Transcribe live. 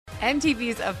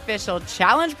MTV's official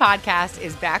Challenge podcast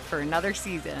is back for another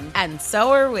season. And so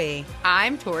are we.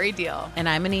 I'm Tori Deal. And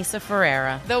I'm Anissa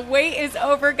Ferreira. The wait is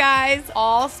over, guys.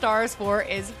 All Stars 4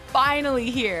 is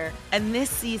finally here. And this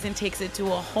season takes it to a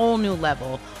whole new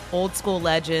level. Old school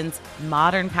legends,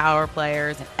 modern power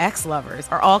players, and ex-lovers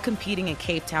are all competing in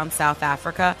Cape Town, South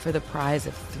Africa for the prize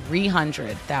of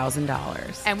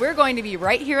 $300,000. And we're going to be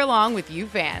right here along with you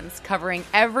fans, covering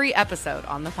every episode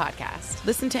on the podcast.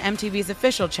 Listen to MTV's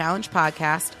official Challenge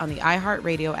podcast on the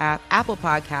iHeartRadio app, Apple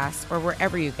Podcasts, or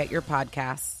wherever you get your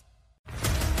podcasts.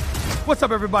 What's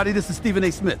up, everybody? This is Stephen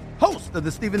A. Smith, host of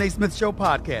the Stephen A. Smith Show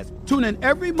podcast. Tune in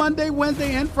every Monday,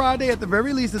 Wednesday, and Friday at the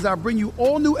very least as I bring you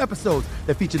all new episodes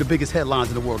that feature the biggest headlines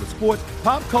in the world of sports,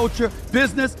 pop culture,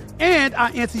 business, and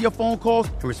I answer your phone calls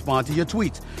and respond to your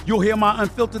tweets. You'll hear my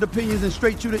unfiltered opinions and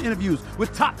straight-shooter interviews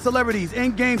with top celebrities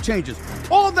and game changers.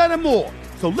 All that and more.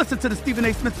 So listen to the Stephen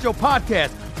A. Smith Show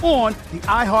podcast on the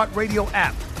iHeartRadio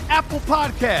app, Apple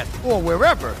Podcasts, or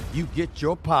wherever you get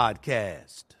your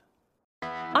podcast.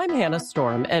 I'm Hannah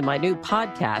Storm, and my new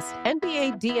podcast,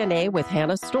 NBA DNA with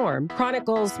Hannah Storm,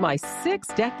 chronicles my 6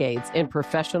 decades in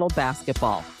professional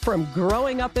basketball. From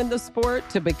growing up in the sport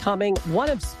to becoming one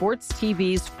of sports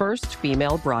TV's first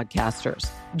female broadcasters.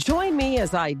 Join me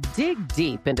as I dig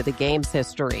deep into the game's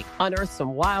history, unearth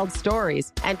some wild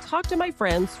stories, and talk to my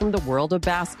friends from the world of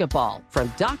basketball,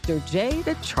 from Dr. J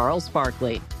to Charles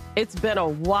Barkley. It's been a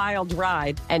wild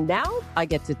ride, and now I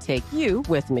get to take you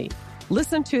with me.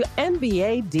 Listen to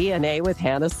NBA DNA with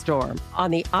Hannah Storm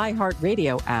on the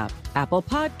iHeartRadio app, Apple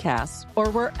Podcasts, or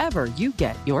wherever you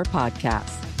get your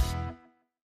podcasts.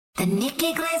 The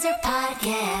Nikki Glaser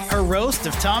Podcast. Her roast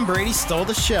of Tom Brady stole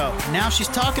the show. Now she's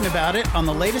talking about it on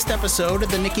the latest episode of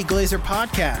the Nikki Glaser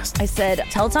Podcast. I said,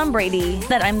 tell Tom Brady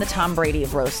that I'm the Tom Brady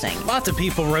of roasting. Lots of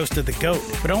people roasted the GOAT,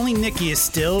 but only Nikki is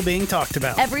still being talked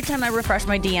about. Every time I refresh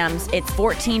my DMs, it's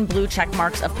 14 blue check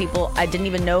marks of people I didn't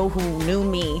even know who knew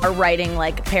me are writing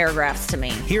like paragraphs to me.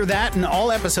 Hear that in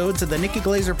all episodes of the Nikki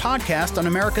Glaser Podcast on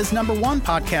America's #1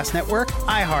 podcast network,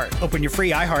 iHeart. Open your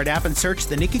free iHeart app and search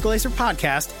the Nikki Glaser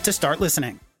Podcast to start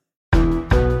listening.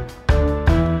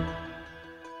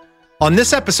 On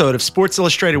this episode of Sports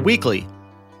Illustrated Weekly,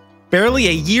 barely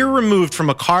a year removed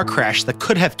from a car crash that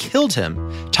could have killed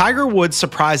him, Tiger Woods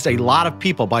surprised a lot of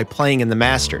people by playing in the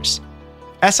Masters.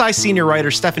 SI senior writer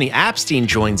Stephanie Apstein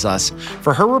joins us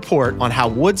for her report on how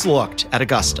Woods looked at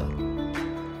Augusta.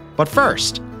 But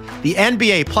first, the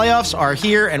NBA playoffs are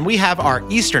here, and we have our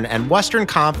Eastern and Western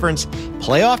Conference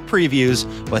playoff previews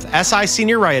with SI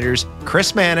senior writers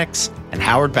Chris Mannix and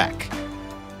Howard Beck.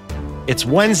 It's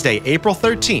Wednesday, April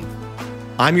 13th.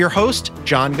 I'm your host,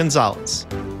 John Gonzalez.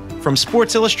 From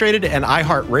Sports Illustrated and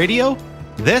iHeartRadio,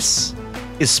 this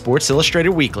is Sports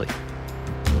Illustrated Weekly.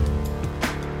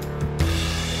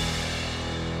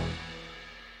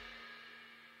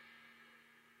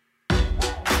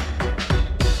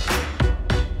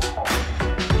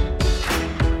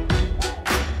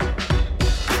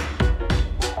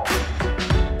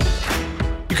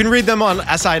 You can read them on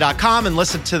SI.com and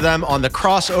listen to them on the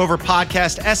Crossover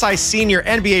podcast. SI senior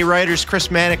NBA writers Chris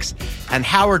Mannix and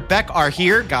Howard Beck are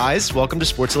here. Guys, welcome to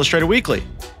Sports Illustrated Weekly.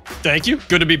 Thank you.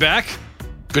 Good to be back.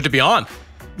 Good to be on.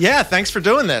 Yeah, thanks for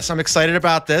doing this. I'm excited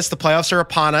about this. The playoffs are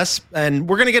upon us, and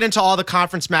we're going to get into all the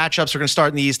conference matchups. We're going to start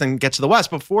in the East and get to the West.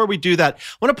 Before we do that, I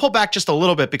want to pull back just a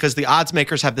little bit because the odds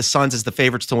makers have the Suns as the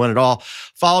favorites to win it all,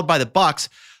 followed by the Bucks.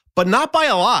 But not by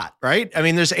a lot, right? I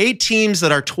mean, there's 8 teams that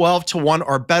are 12-1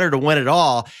 or better to win it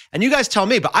all. And you guys tell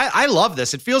me, but I love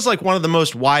this. It feels like one of the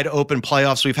most wide open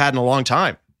playoffs we've had in a long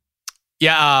time.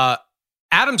 Yeah,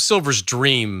 Adam Silver's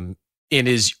dream in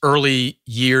his early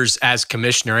years as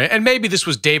commissioner, and maybe this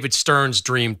was David Stern's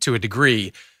dream to a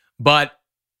degree, but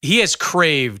he has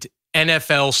craved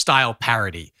NFL-style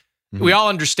parity. Mm-hmm. We all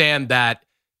understand that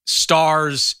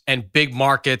stars and big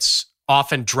markets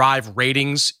often drive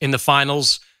ratings in the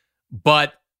finals.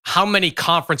 But how many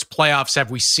conference playoffs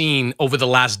have we seen over the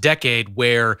last decade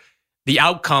where the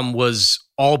outcome was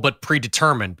all but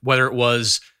predetermined, whether it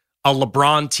was a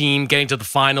LeBron team getting to the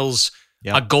finals,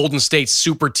 a Golden State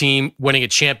super team winning a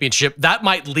championship? That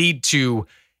might lead to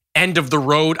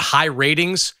end-of-the-road high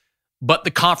ratings, but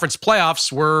the conference playoffs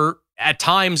were at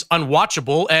times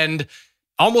unwatchable and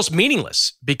almost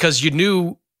meaningless because you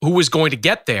knew who was going to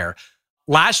get there.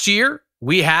 Last year,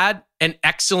 we had an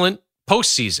excellent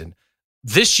postseason.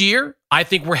 This year, I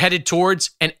think we're headed towards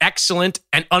an excellent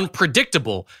and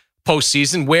unpredictable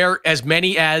postseason where as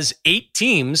many as 8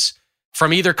 teams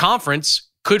from either conference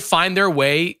could find their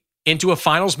way into a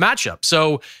finals matchup.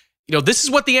 So, this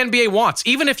is what the NBA wants.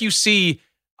 Even if you see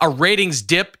a ratings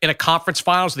dip in a conference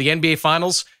finals, the NBA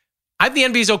finals, I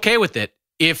think the NBA is okay with it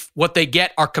if what they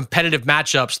get are competitive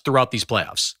matchups throughout these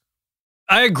playoffs.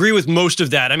 I agree with most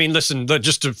of that. I mean, listen,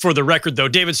 for the record, though,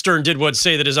 David Stern did once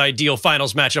say that his ideal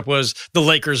finals matchup was the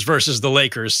Lakers versus the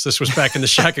Lakers. This was back in the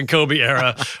Shaq and Kobe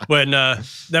era when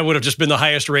that would have just been the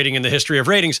highest rating in the history of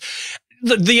ratings.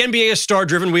 The NBA is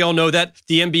star-driven. We all know that.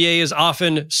 The NBA is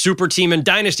often super team and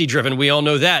dynasty-driven. We all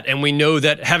know that. And we know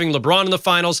that having LeBron in the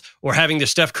finals or having the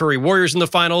Steph Curry Warriors in the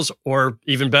finals, or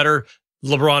even better,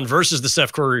 LeBron versus the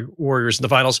Steph Curry Warriors in the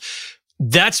finals,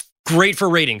 that's great for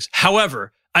ratings.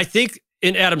 However, I think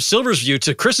in Adam Silver's view,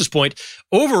 to Chris's point,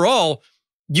 overall,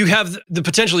 you have the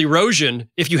potential erosion,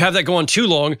 if you have that go on too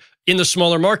long, in the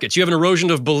smaller markets. You have an erosion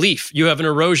of belief. You have an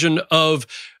erosion of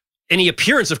any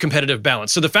appearance of competitive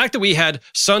balance. So the fact that we had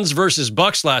Suns versus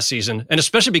Bucks last season, and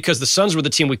especially because the Suns were the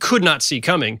team we could not see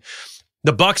coming,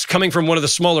 the Bucks coming from one of the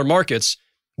smaller markets,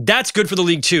 that's good for the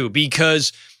league too,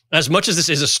 because as much as this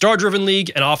is a star-driven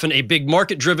league and often a big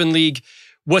market-driven league,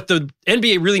 what the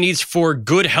NBA really needs for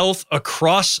good health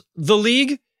across the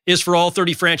league is for all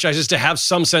 30 franchises to have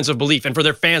some sense of belief and for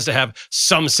their fans to have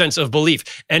some sense of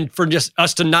belief and for just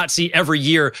us to not see every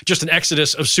year just an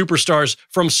exodus of superstars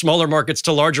from smaller markets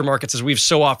to larger markets as we've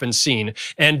so often seen.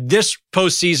 And this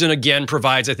postseason, again,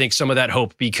 provides, I think, some of that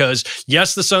hope because,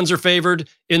 yes, the Suns are favored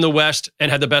in the West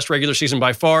and had the best regular season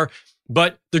by far,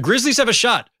 but the Grizzlies have a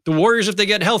shot. The Warriors, if they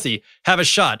get healthy, have a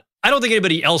shot. I don't think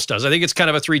anybody else does. I think it's kind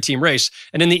of a three-team race.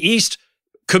 And in the East,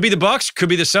 could be the Bucks, could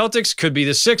be the Celtics, could be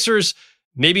the Sixers,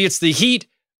 maybe it's the Heat.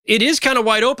 It is kind of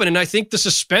wide open, and I think the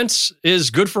suspense is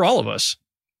good for all of us.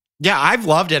 Yeah, I've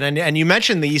loved it. And you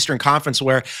mentioned the Eastern Conference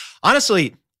where,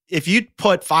 honestly, if you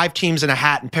put 5 teams in a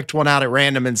hat and picked one out at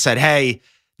random and said, hey,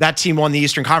 that team won the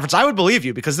Eastern Conference, I would believe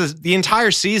you because the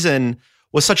entire season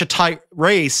was such a tight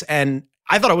race, and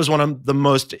I thought it was one of the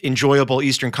most enjoyable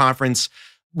Eastern Conference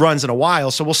runs in a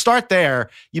while. So we'll start there.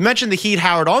 You mentioned the Heat,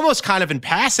 Howard, almost kind of in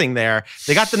passing there.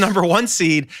 They got the number 1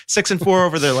 seed, 6-4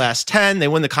 over their last 10. They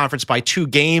win the conference by 2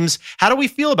 games. How do we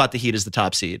feel about the Heat as the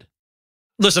top seed?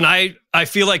 Listen, I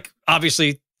feel like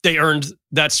obviously they earned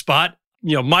that spot.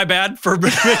 You know, my bad for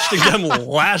mentioning them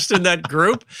last in that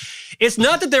group. It's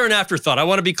not that they're an afterthought. I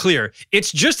want to be clear. It's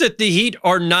just that the Heat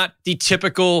are not the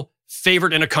typical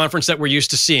favorite in a conference that we're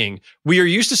used to seeing. We are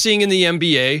used to seeing in the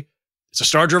NBA, it's a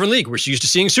star-driven league. We're used to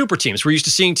seeing super teams. We're used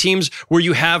to seeing teams where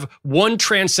you have one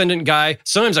transcendent guy,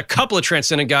 sometimes a couple of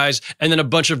transcendent guys, and then a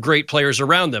bunch of great players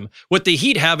around them. What the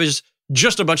Heat have is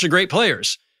just a bunch of great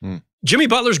players. Jimmy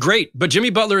Butler's great, but Jimmy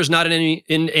Butler is not in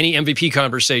any MVP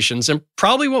conversations and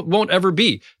probably won't ever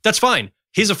be. That's fine.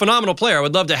 He's a phenomenal player. I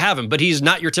would love to have him, but he's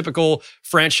not your typical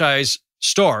franchise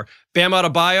star. Bam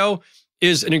Adebayo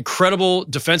is an incredible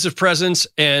defensive presence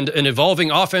and an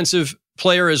evolving offensive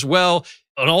player as well.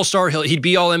 An all-star, he'd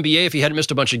be all-NBA if he hadn't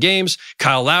missed a bunch of games.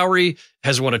 Kyle Lowry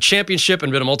has won a championship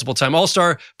and been a multiple-time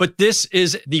all-star, but this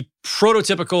is the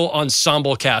prototypical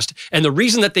ensemble cast. And the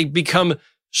reason that they become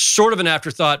sort of an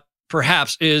afterthought,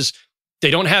 perhaps, is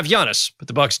they don't have Giannis, but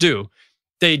the Bucks do.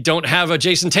 They don't have a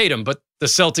Jason Tatum, but the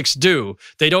Celtics do.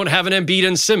 They don't have an Embiid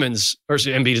and Simmons.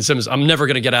 I'm never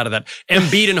going to get out of that.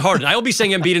 Embiid and Harden. I will be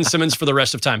saying Embiid and Simmons for the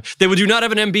rest of time. They do not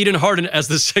have an Embiid and Harden as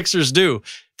the Sixers do.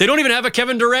 They don't even have a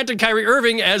Kevin Durant and Kyrie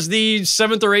Irving as the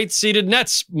 7th or 8th seeded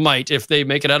Nets might if they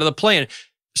make it out of the play-in.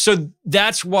 So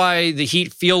that's why the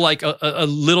Heat feel like a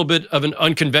little bit of an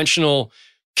unconventional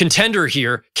contender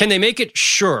here. Can they make it?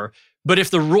 Sure. But if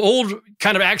the old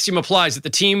kind of axiom applies that the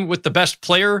team with the best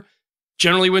player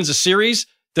generally wins a series,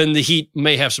 then the Heat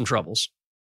may have some troubles.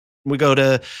 We go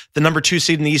to the number 2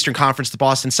 seed in the Eastern Conference, the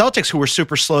Boston Celtics, who were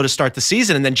super slow to start the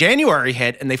season. And then January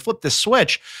hit and they flipped this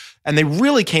switch and they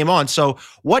really came on. So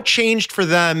what changed for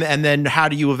them? And then how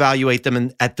do you evaluate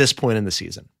them at this point in the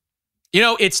season? You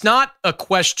know, it's not a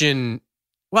question.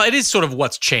 Well, it is sort of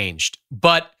what's changed.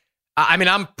 But I mean,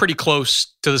 I'm pretty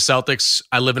close to the Celtics.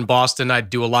 I live in Boston. I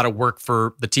do a lot of work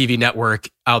for the TV network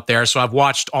out there. So I've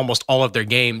watched almost all of their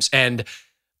games. And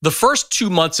the first 2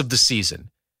 months of the season,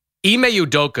 Ime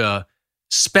Udoka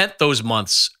spent those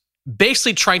months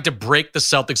basically trying to break the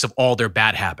Celtics of all their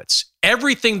bad habits.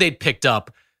 Everything they'd picked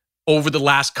up over the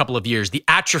last couple of years, the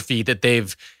atrophy that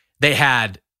they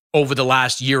had over the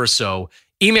last year or so,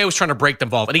 Ime was trying to break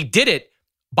them all. And he did it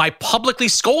by publicly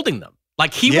scolding them.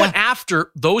 Like he went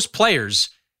after those players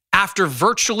after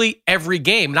virtually every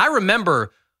game. And I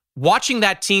remember watching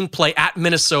that team play at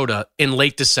Minnesota in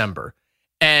late December.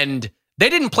 And they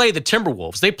didn't play the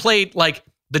Timberwolves. They played like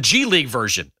the G League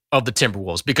version of the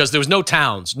Timberwolves because there was no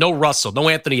Towns, no Russell, no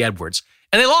Anthony Edwards.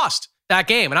 And they lost that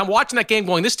game. And I'm watching that game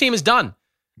going, this team is done.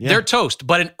 Yeah. They're toast.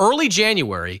 But in early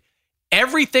January,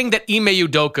 everything that Ime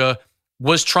Udoka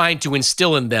was trying to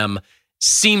instill in them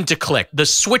seemed to click. The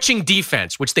switching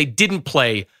defense, which they didn't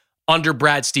play under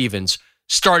Brad Stevens,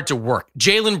 started to work.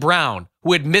 Jaylen Brown,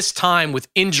 who had missed time with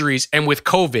injuries and with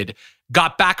COVID,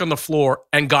 got back on the floor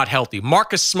and got healthy.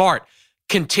 Marcus Smart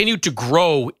continued to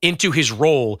grow into his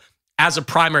role as a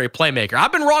primary playmaker.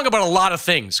 I've been wrong about a lot of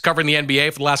things covering the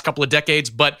NBA for the last couple of decades,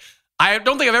 but I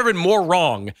don't think I've ever been more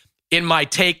wrong in my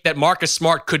take that Marcus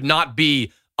Smart could not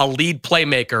be a lead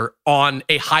playmaker on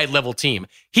a high-level team.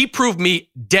 He proved me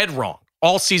dead wrong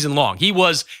all season long. He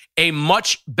was a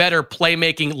much better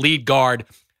playmaking lead guard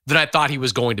than I thought he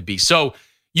was going to be. So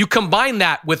you combine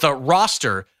that with a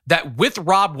roster that with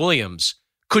Rob Williams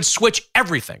could switch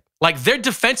everything. Like their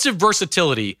defensive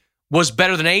versatility was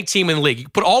better than any team in the league. You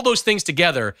put all those things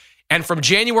together, and from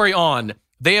January on,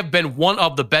 they have been one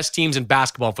of the best teams in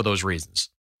basketball for those reasons.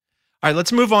 All right,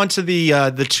 let's move on to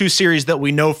the two series that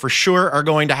we know for sure are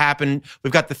going to happen.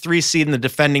 We've got the 3 seed and the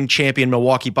defending champion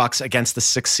Milwaukee Bucks against the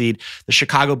 6 seed, the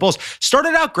Chicago Bulls.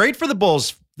 Started out great for the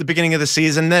Bulls the beginning of the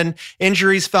season, then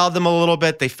injuries fouled them a little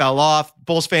bit. They fell off.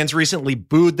 Bulls fans recently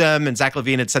booed them, and Zach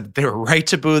LaVine had said that they were right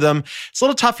to boo them. It's a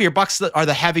little tough here. Bucks are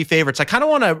the heavy favorites. I kind of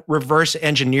want to reverse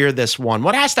engineer this one.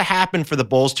 What has to happen for the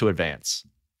Bulls to advance?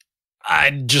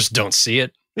 I just don't see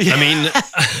it. I mean,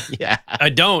 yeah, I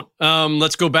don't.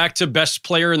 Let's go back to best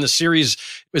player in the series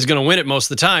is going to win it most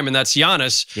of the time, and that's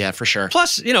Giannis. Yeah, for sure.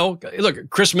 Plus, look,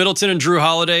 Chris Middleton and Drew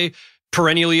Holiday,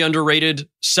 perennially underrated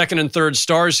second and third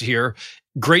stars here.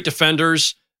 Great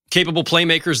defenders, capable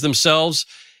playmakers themselves.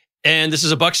 And this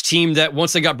is a Bucks team that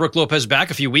once they got Brook Lopez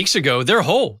back a few weeks ago, they're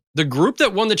whole. The group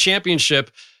that won the championship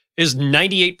is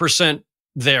 98%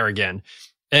 there again.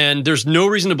 And there's no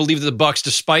reason to believe that the Bucks,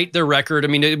 despite their record, I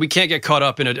mean, we can't get caught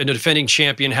up in a defending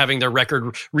champion having their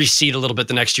record recede a little bit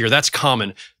the next year. That's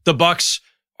common. The Bucks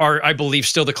are, I believe,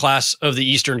 still the class of the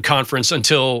Eastern Conference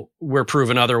until we're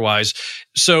proven otherwise.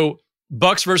 So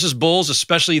Bucks versus Bulls,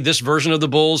 especially this version of the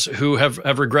Bulls, who have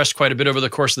regressed quite a bit over the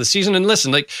course of the season. And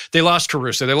listen, like they lost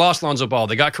Caruso, they lost Lonzo Ball,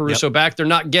 they got Caruso back. They're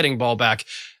not getting Ball back.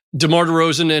 DeMar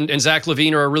DeRozan and Zach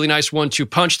LaVine are a really nice 1-2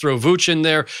 punch. Throw Vooch in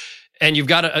there, and you've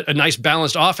got a nice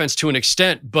balanced offense to an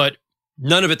extent, but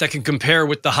none of it that can compare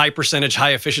with the high percentage,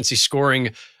 high efficiency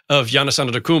scoring of Giannis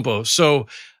Antetokounmpo. So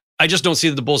I just don't see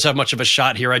that the Bulls have much of a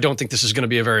shot here. I don't think this is going to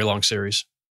be a very long series.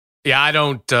 Yeah, I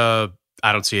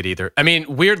don't see it either. I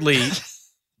mean, weirdly,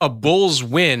 a Bulls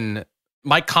win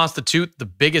might constitute the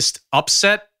biggest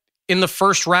upset in the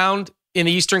first round in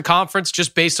the Eastern Conference,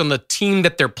 just based on the team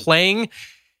that they're playing.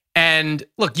 And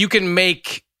look, you can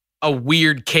make a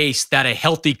weird case that a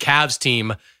healthy Cavs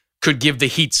team could give the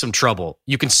Heat some trouble.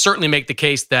 You can certainly make the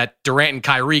case that Durant and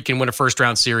Kyrie can win a first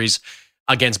round series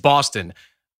against Boston.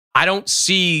 I don't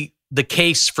see the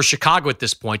case for Chicago at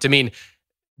this point. I mean,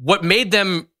 what made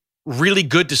them really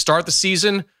good to start the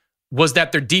season was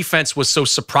that their defense was so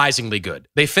surprisingly good.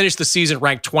 They finished the season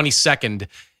ranked 22nd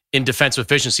in defensive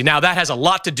efficiency. Now, that has a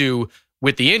lot to do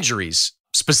with the injuries,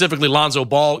 specifically Lonzo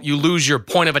Ball. You lose your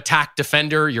point of attack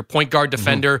defender, your point guard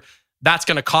defender. That's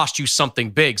going to cost you something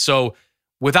big. So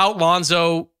without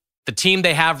Lonzo, the team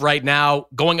they have right now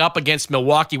going up against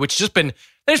Milwaukee, which they've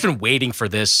just been waiting for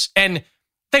this. And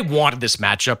they wanted this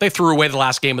matchup. They threw away the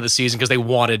last game of the season because they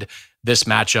wanted this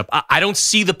matchup. I don't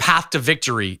see the path to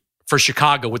victory for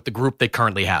Chicago with the group they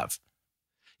currently have.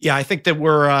 Yeah, I think that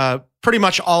we're pretty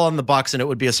much all on the Bucks, and it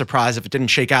would be a surprise if it didn't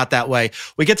shake out that way.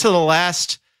 We get to the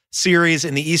last series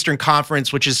in the Eastern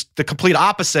Conference, which is the complete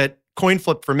opposite. Coin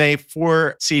flip for me,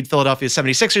 4 seed Philadelphia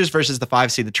 76ers versus the 5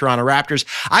 seed the Toronto Raptors.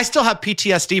 I still have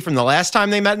PTSD from the last time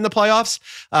they met in the playoffs.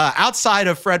 Outside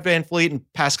of Fred VanVleet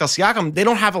and Pascal Siakam, they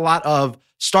don't have a lot of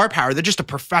star power. They're just a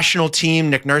professional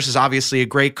team. Nick Nurse is obviously a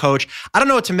great coach. I don't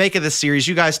know what to make of this series.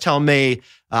 You guys tell me.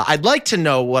 I'd like to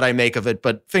know what I make of it,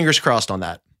 but fingers crossed on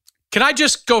that. Can I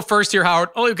just go first here, Howard?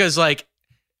 Only because, I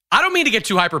don't mean to get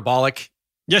too hyperbolic.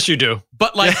 Yes, you do.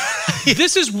 But,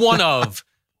 this is one of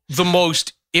the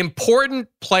most important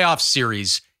playoff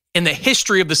series in the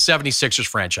history of the 76ers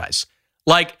franchise.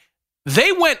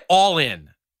 They went all in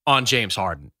on James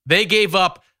Harden. They gave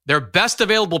up their best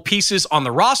available pieces on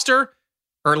the roster,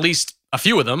 or at least a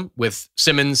few of them, with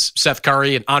Simmons, Seth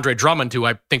Curry, and Andre Drummond, who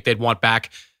I think they'd want back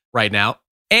right now.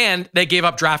 And they gave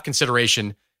up draft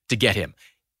consideration to get him.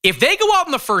 If they go out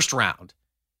in the first round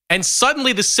and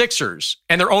suddenly the Sixers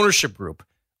and their ownership group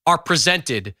are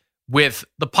presented with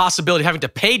the possibility of having to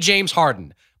pay James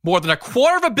Harden more than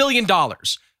 $250 million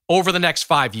over the next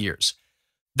 5 years,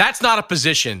 that's not a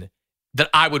position that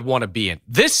I would want to be in.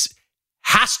 This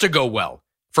has to go well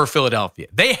for Philadelphia.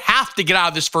 They have to get out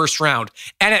of this first round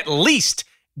and at least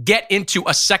get into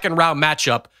a second round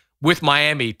matchup with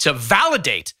Miami to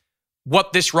validate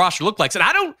what this roster looked like.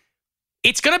 And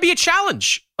it's going to be a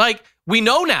challenge. we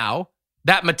know now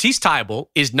that Matisse Thybulle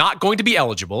is not going to be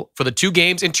eligible for the 2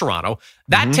 games in Toronto.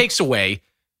 That takes away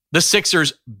the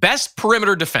Sixers' best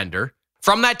perimeter defender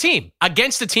from that team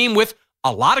against a team with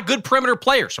a lot of good perimeter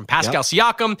players, from Pascal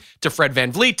Siakam to Fred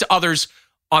VanVleet to others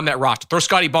on that roster. Throw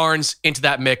Scotty Barnes into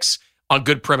that mix on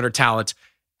good perimeter talent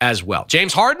as well.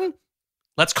 James Harden,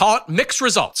 let's call it mixed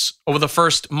results over the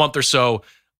first month or so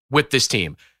with this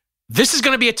team. This is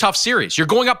going to be a tough series. You're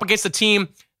going up against a team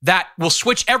that will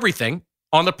switch everything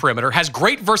on the perimeter, has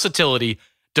great versatility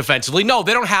defensively. No,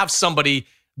 they don't have somebody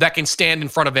that can stand in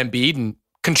front of Embiid and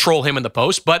control him in the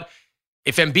post. But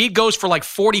if Embiid goes for like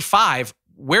 45,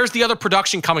 where's the other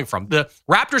production coming from? The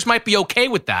Raptors might be okay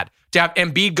with that, to have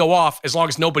Embiid go off as long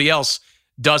as nobody else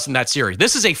does in that series.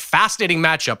 This is a fascinating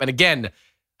matchup. And again,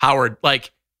 Howard,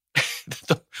 like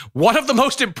one of the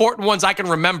most important ones I can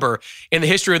remember in the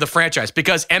history of the franchise,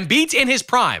 because Embiid's in his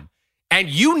prime, and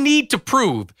you need to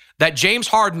prove that James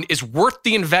Harden is worth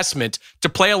the investment to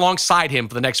play alongside him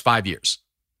for the next 5 years.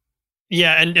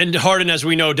 Yeah, and Harden, as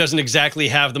we know, doesn't exactly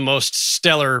have the most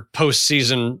stellar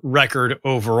postseason record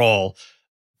overall.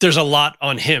 There's a lot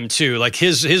on him, too. Like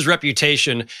his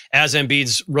reputation as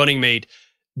Embiid's running mate,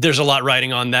 there's a lot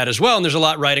riding on that as well. And there's a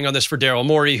lot riding on this for Daryl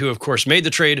Morey, who, of course, made the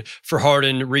trade for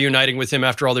Harden, reuniting with him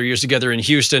after all their years together in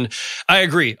Houston. I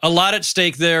agree. A lot at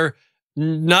stake there.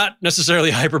 Not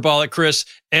necessarily hyperbolic, Chris.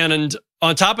 And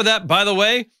on top of that, by the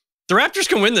way, the Raptors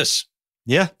can win this.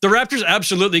 Yeah. The Raptors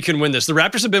absolutely can win this. The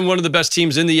Raptors have been one of the best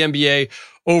teams in the NBA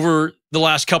over the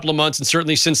last couple of months, and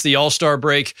certainly since the All-Star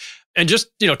break. And just,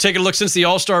 take a look since the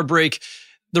All-Star break,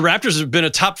 the Raptors have been a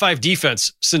top 5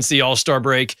 defense since the All-Star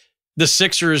break. The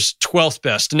Sixers 12th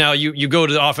best. Now you go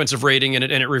to the offensive rating and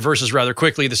it reverses rather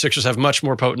quickly. The Sixers have much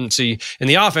more potency in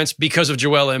the offense because of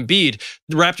Joel Embiid.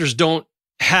 The Raptors don't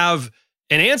have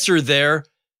an answer there,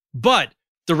 but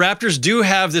the Raptors do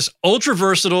have this ultra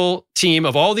versatile team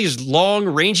of all these long,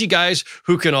 rangy guys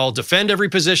who can all defend every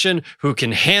position, who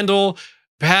can handle,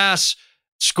 pass,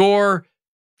 score.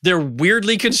 They're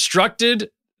weirdly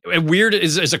constructed. And weird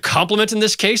is a compliment in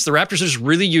this case. The Raptors are just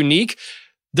really unique.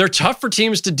 They're tough for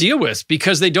teams to deal with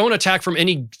because they don't attack from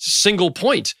any single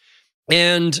point.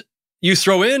 And you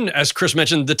throw in, as Chris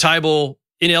mentioned, the Thybulle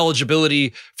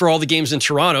ineligibility for all the games in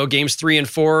Toronto, games 3 and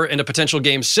 4, and a potential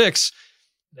game 6.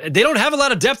 They don't have a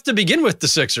lot of depth to begin with, the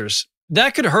Sixers.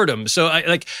 That could hurt them. So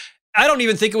I don't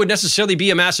even think it would necessarily be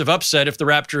a massive upset if the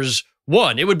Raptors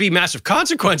won. It would be massive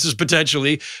consequences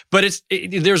potentially, but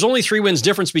there's only 3 wins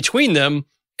difference between them,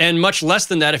 and much less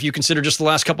than that if you consider just the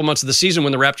last couple months of the season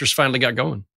when the Raptors finally got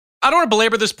going. I don't want to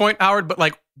belabor this point, Howard, but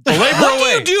belabor what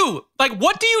away. Do you do?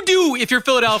 What do you do if you're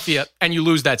Philadelphia and you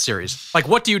lose that series?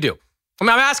 What do you do? I'm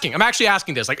actually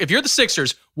asking this. If you're the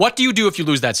Sixers, what do you do if you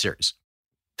lose that series?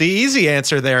 The easy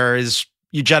answer there is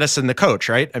you jettison the coach,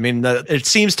 right? I mean, it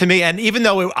seems to me, and even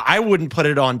though I wouldn't put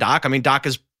it on Doc, I mean, Doc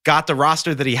has got the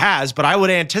roster that he has, but I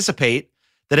would anticipate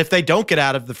that if they don't get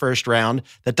out of the first round,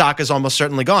 that Doc is almost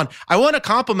certainly gone. I want to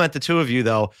compliment the two of you,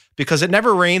 though, because it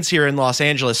never rains here in Los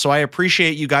Angeles, so I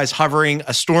appreciate you guys hovering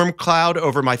a storm cloud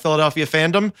over my Philadelphia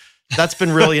fandom. That's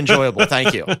been really enjoyable.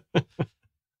 Thank you.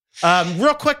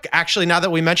 Real quick, actually, now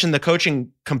that we mentioned the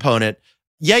coaching component,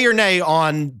 yay or nay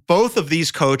on both of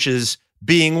these coaches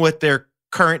being with their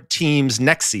current teams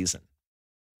next season?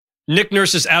 Nick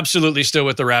Nurse is absolutely still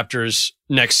with the Raptors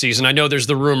next season. I know there's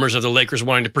the rumors of the Lakers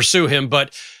wanting to pursue him,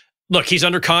 but look, he's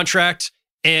under contract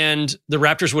and the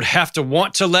Raptors would have to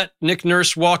want to let Nick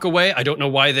Nurse walk away. I don't know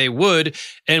why they would.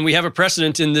 And we have a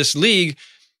precedent in this league.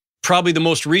 Probably the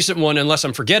most recent one, unless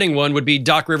I'm forgetting one, would be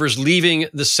Doc Rivers leaving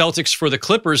the Celtics for the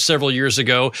Clippers several years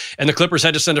ago. And the Clippers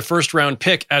had to send a first-round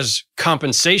pick as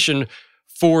compensation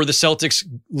for the Celtics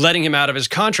letting him out of his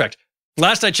contract.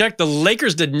 Last I checked, the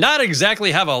Lakers did not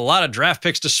exactly have a lot of draft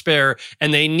picks to spare,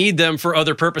 and they need them for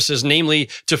other purposes, namely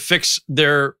to fix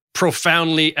their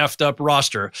profoundly effed up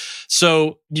roster.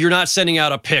 So you're not sending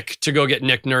out a pick to go get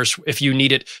Nick Nurse if you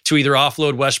need it to either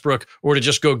offload Westbrook or to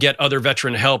just go get other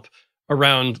veteran help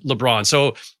around LeBron.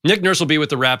 So Nick Nurse will be with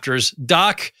the Raptors.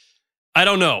 Doc, I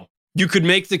don't know. You could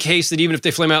make the case that even if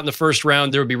they flame out in the first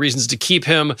round, there would be reasons to keep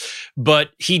him,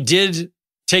 but he did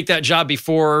take that job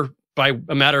before, by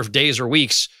a matter of days or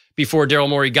weeks before Daryl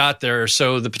Morey got there.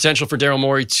 So the potential for Daryl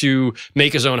Morey to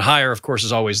make his own hire, of course,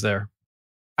 is always there.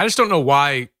 I just don't know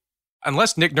why,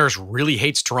 unless Nick Nurse really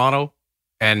hates Toronto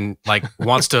and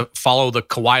wants to follow the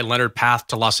Kawhi Leonard path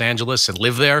to Los Angeles and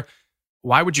live there,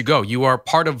 why would you go? You are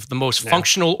part of the most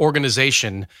functional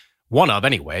organization, one of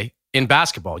anyway, in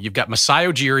basketball. You've got Masai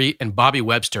Ujiri and Bobby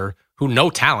Webster, who know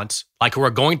talent, who are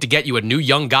going to get you a new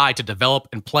young guy to develop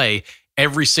and play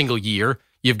every single year.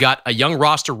 You've got a young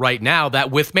roster right now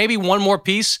that with maybe one more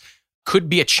piece could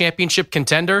be a championship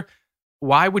contender,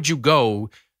 why would you go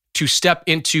to step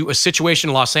into a situation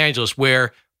in Los Angeles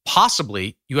where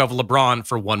possibly you have LeBron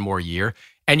for one more year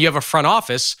and you have a front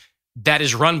office that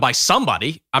is run by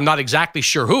somebody? I'm not exactly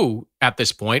sure who at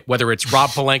this point, whether it's Rob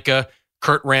Pelinka,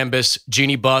 Kurt Rambis,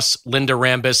 Jeannie Buss, Linda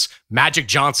Rambis, Magic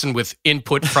Johnson with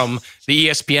input from the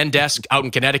ESPN desk out in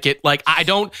Connecticut.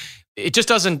 It just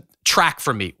doesn't track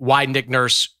for me why Nick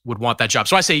Nurse would want that job.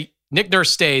 So I say Nick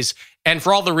Nurse stays. And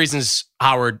for all the reasons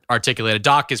Howard articulated,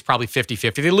 Doc is probably 50-50.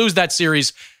 If they lose that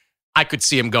series, I could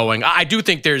see him going. I do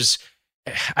think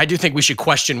we should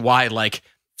question why,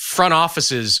 front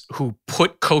offices who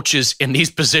put coaches in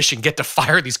these positions get to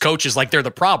fire these coaches like they're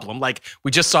the problem. Like, we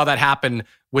just saw that happen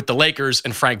with the Lakers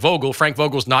and Frank Vogel. Frank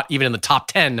Vogel's not even in the top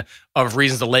 10 of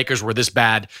reasons the Lakers were this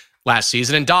bad last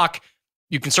season. And Doc,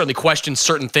 you can certainly question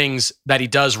certain things that he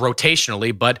does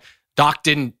rotationally, but Doc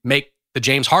didn't make the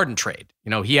James Harden trade.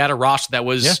 He had a roster that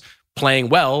was playing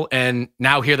well, and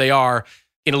now here they are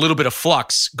in a little bit of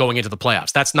flux going into the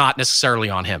playoffs. That's not necessarily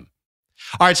on him.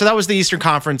 All right, so that was the Eastern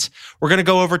Conference. We're going to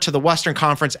go over to the Western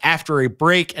Conference after a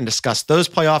break and discuss those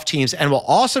playoff teams, and we'll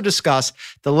also discuss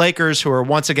the Lakers, who are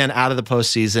once again out of the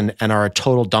postseason and are a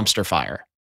total dumpster fire.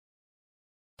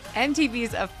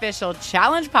 MTV's official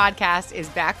Challenge podcast is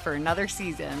back for another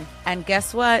season. And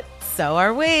guess what? So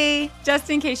are we. Just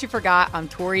in case you forgot, I'm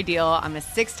Tori Deal. I'm a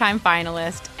 6-time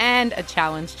finalist and a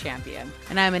Challenge champion.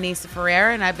 And I'm Anissa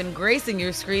Ferreira, and I've been gracing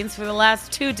your screens for the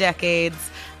last 2 decades.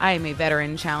 I am a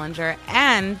veteran challenger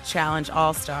and Challenge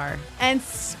All-Star. And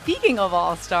speaking of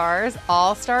All-Stars,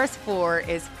 All-Stars 4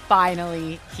 is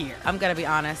finally here. I'm going to be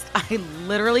honest. I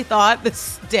literally thought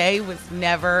this day was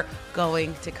never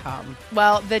going to come.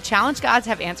 Well, the Challenge gods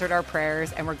have answered our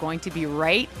prayers, and we're going to be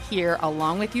right here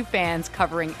along with you fans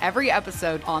covering every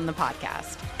episode on the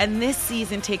podcast. And this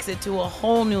season takes it to a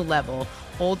whole new level.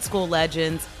 Old school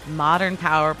legends, modern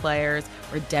power players,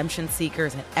 redemption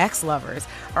seekers, and ex-lovers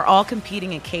are all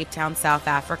competing in Cape Town, South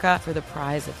Africa for the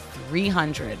prize of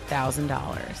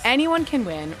 $300,000. Anyone can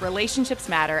win, relationships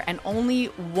matter, and only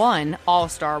one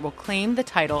All-Star will claim the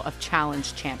title of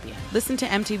Challenge champion. Listen to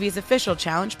MTV's official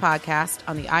Challenge podcast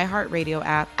on the iHeartRadio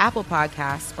app, Apple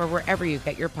Podcasts, or wherever you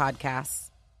get your podcasts.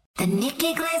 The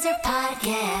Nikki Glaser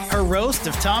Podcast. Her roast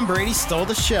of Tom Brady stole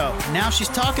the show. Now she's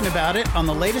talking about it on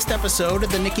the latest episode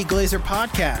of the Nikki Glaser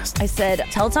Podcast. I said,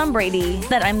 tell Tom Brady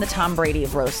that I'm the Tom Brady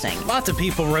of roasting. Lots of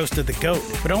people roasted the GOAT,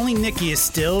 but only Nikki is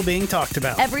still being talked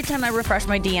about. Every time I refresh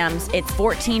my DMs, it's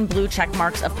 14 blue check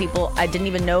marks of people I didn't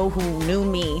even know who knew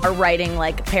me are writing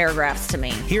paragraphs to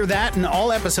me. Hear that in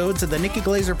all episodes of the Nikki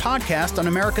Glaser Podcast on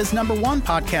America's #1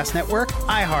 podcast network,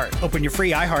 iHeart. Open your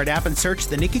free iHeart app and search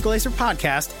the Nikki Glaser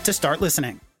Podcast to start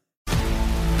listening.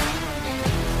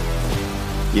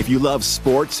 If you love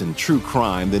sports and true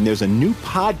crime, then there's a new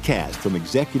podcast from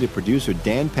executive producer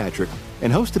Dan Patrick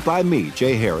and hosted by me,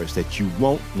 Jay Harris, that you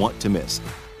won't want to miss.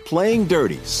 Playing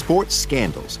Dirty: Sports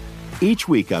Scandals. Each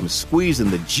week, I'm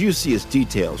squeezing the juiciest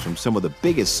details from some of the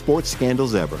biggest sports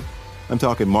scandals ever. I'm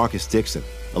talking Marcus Dixon,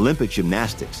 Olympic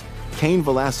gymnastics, Cain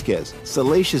Velasquez,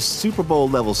 salacious Super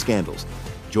Bowl-level scandals.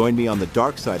 Join me on the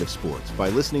dark side of sports by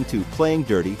listening to Playing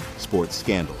Dirty: Sports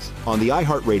Scandals on the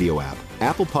iHeartRadio app,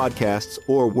 Apple Podcasts,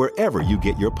 or wherever you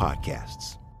get your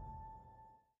podcasts.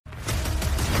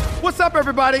 What's up,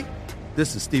 everybody?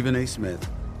 This is Stephen A. Smith.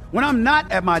 When I'm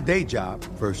not at my day job,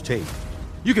 First Take,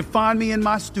 you can find me in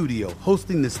my studio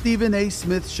hosting the Stephen A.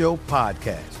 Smith Show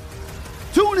podcast.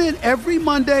 Tune in every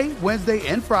Monday, Wednesday,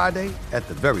 and Friday, at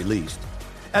the very least,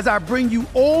 as I bring you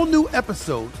all new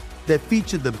episodes that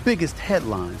feature the biggest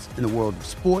headlines in the world of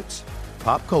sports,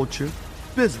 pop culture,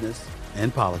 business,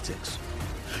 and politics.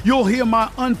 You'll hear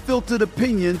my unfiltered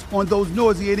opinions on those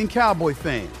nauseating Cowboy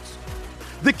fans,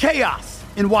 the chaos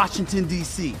in Washington,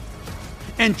 D.C.,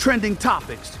 and trending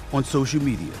topics on social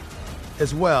media,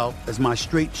 as well as my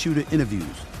straight shooter interviews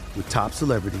with top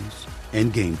celebrities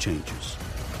and game changers.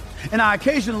 And I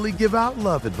occasionally give out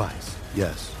love advice.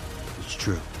 Yes, it's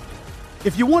true.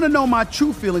 If you want to know my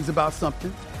true feelings about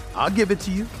something, I'll give it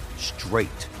to you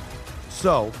straight.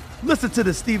 So, listen to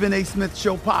the Stephen A. Smith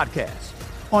Show podcast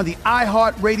on the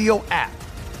iHeartRadio app,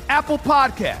 Apple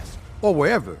Podcasts, or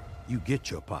wherever you get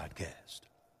your podcast.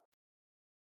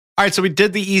 All right, so we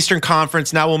did the Eastern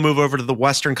Conference. Now we'll move over to the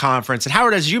Western Conference. And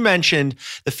Howard, as you mentioned,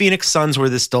 the Phoenix Suns were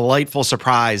this delightful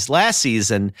surprise last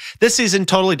season. This season,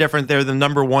 totally different. They're the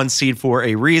 #1 seed for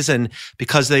a reason,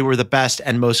 because they were the best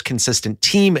and most consistent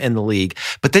team in the league.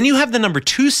 But then you have the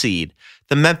 #2 seed,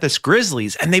 the Memphis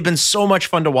Grizzlies, and they've been so much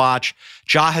fun to watch.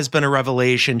 Ja has been a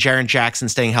revelation. Jaren Jackson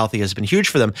staying healthy has been huge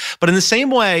for them. But in the same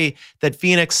way that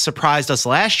Phoenix surprised us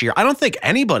last year, I don't think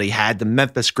anybody had the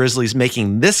Memphis Grizzlies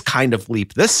making this kind of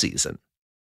leap this season.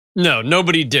 No,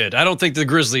 nobody did. I don't think the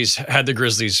Grizzlies had the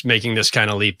Grizzlies making this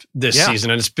kind of leap this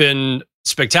season. And it's been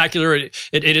spectacular. It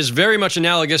is very much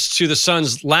analogous to the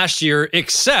Suns last year,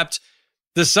 except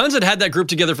the Suns had that group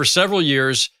together for several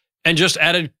years and just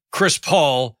added Chris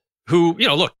Paul, who,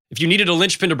 look, if you needed a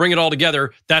linchpin to bring it all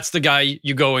together, that's the guy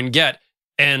you go and get.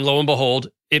 And lo and behold,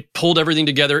 it pulled everything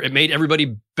together. It made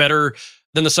everybody better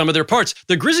than the sum of their parts.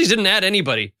 The Grizzlies didn't add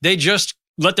anybody. They just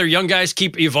let their young guys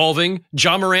keep evolving.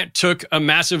 Ja Morant took a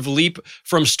massive leap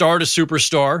from star to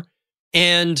superstar.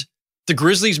 And the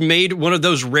Grizzlies made one of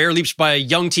those rare leaps by a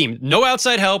young team. No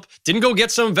outside help. Didn't go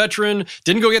get some veteran.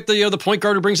 Didn't go get the point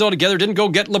guard who brings it all together. Didn't go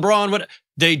get LeBron.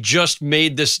 They just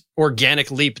made this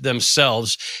organic leap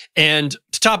themselves. And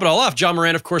to top it all off, Ja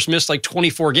Morant, of course, missed like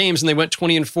 24 games, and they went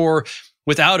 20-4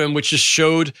 without him, which just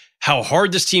showed how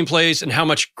hard this team plays and how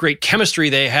much great chemistry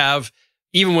they have,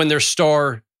 even when their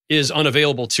star is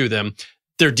unavailable to them.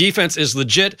 Their defense is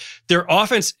legit. Their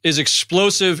offense is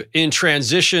explosive in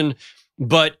transition,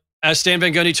 but as Stan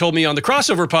Van Gundy told me on the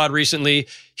crossover pod recently,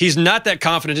 he's not that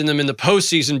confident in them in the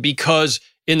postseason because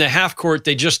in the half court,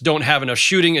 they just don't have enough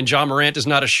shooting, and Ja Morant is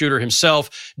not a shooter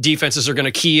himself. Defenses are going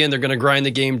to key in, they're going to grind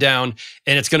the game down,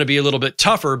 and it's going to be a little bit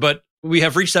tougher, but we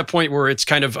have reached that point where it's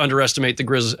kind of underestimate the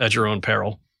Grizz at your own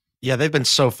peril. Yeah, they've been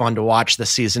so fun to watch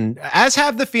this season, as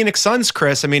have the Phoenix Suns,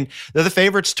 Chris. I mean, they're the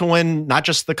favorites to win not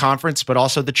just the conference, but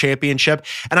also the championship.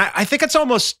 And I think it's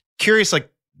almost curious,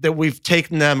 like, that we've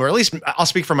taken them, or at least I'll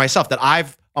speak for myself, that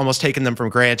I've almost taken them from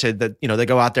granted, that, they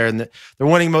go out there and they're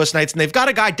winning most nights. And they've got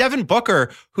a guy, Devin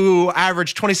Booker, who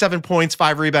averaged 27 points,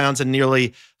 5 rebounds, and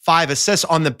nearly 5 assists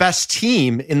on the best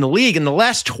team in the league. And the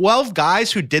last 12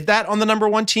 guys who did that on the number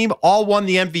one team all won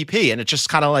the MVP. And it's just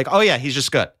kind of like, oh yeah, he's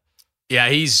just good. Yeah,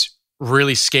 he's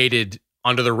really skated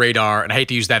under the radar. And I hate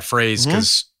to use that phrase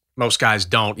because most guys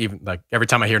don't. Even like every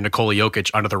time I hear Nikola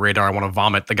Jokic under the radar, I want to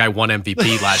vomit. The guy won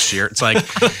MVP last year. It's like,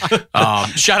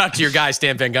 shout out to your guy,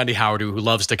 Stan Van Gundy, Howard, who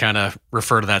loves to kind of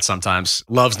refer to that sometimes.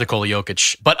 Loves Nikola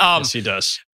Jokic. But yes, he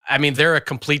does. I mean, they're a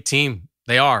complete team.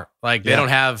 They are. Like, they don't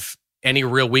have any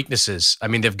real weaknesses. I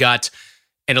mean, they've got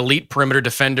an elite perimeter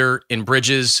defender in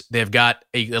Bridges. They've got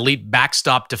an elite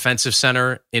backstop defensive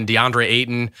center in DeAndre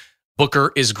Ayton.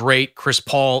 Booker is great. Chris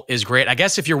Paul is great. I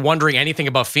guess if you're wondering anything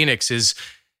about Phoenix, is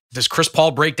does Chris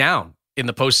Paul break down in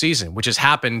the postseason, which has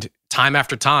happened time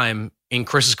after time in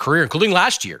Chris's career, including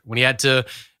last year when he had to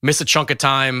miss a chunk of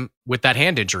time with that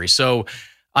hand injury. So,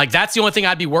 like, that's the only thing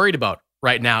I'd be worried about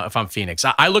right now if I'm Phoenix.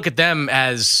 I look at them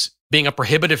as being a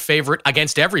prohibitive favorite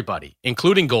against everybody,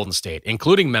 including Golden State,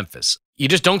 including Memphis. You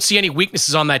just don't see any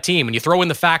weaknesses on that team. And you throw in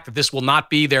the fact that this will not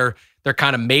be their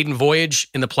kind of maiden voyage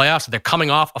in the playoffs. They're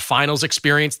coming off a finals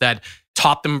experience that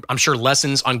taught them, I'm sure,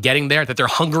 lessons on getting there, that they're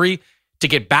hungry to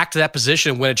get back to that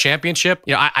position and win a championship.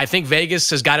 I think Vegas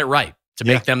has got it right to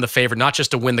make them the favorite, not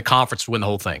just to win the conference, to win the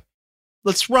whole thing.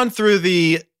 Let's run through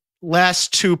the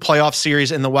last 2 playoff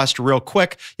series in the West real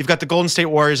quick. You've got the Golden State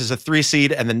Warriors as a 3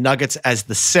 seed and the Nuggets as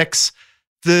the 6.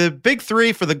 The big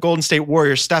 3 for the Golden State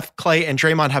Warriors, Steph, Klay, and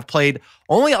Draymond, have played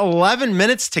only 11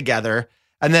 minutes together.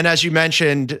 And then, as you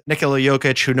mentioned, Nikola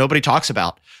Jokic, who nobody talks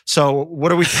about. So what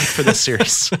do we think for this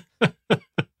series?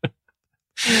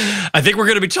 I think we're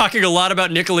going to be talking a lot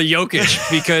about Nikola Jokic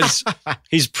because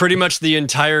he's pretty much the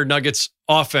entire Nuggets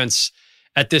offense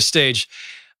at this stage.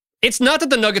 It's not that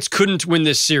the Nuggets couldn't win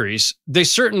this series. They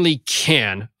certainly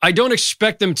can. I don't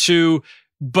expect them to,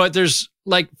 but there's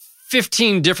like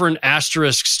 15 different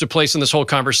asterisks to place in this whole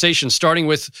conversation, starting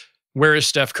with, where is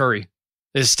Steph Curry?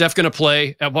 Is Steph going to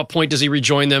play? At what point does he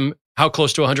rejoin them? How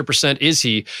close to 100% is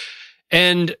he?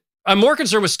 And I'm more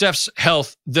concerned with Steph's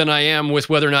health than I am with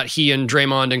whether or not he and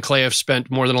Draymond and Klay have spent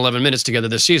more than 11 minutes together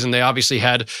this season. They obviously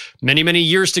had many, many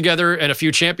years together and a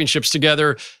few championships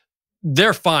together.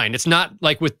 They're fine. It's not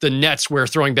like with the Nets where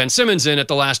throwing Ben Simmons in at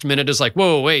the last minute is like,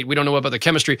 whoa, wait, we don't know about the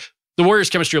chemistry. The Warriors'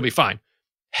 chemistry will be fine.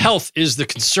 Health is the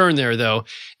concern there, though.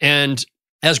 And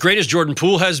as great as Jordan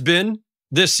Poole has been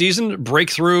this season,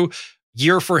 breakthrough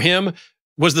year for him,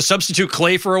 was the substitute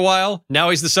Klay for a while.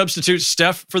 Now he's the substitute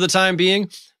Steph for the time being.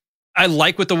 I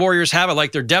like what the Warriors have. I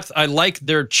like their depth. I like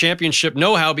their championship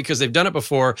know-how because they've done it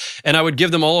before. And I would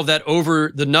give them all of that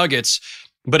over the Nuggets.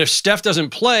 But if Steph doesn't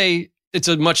play, it's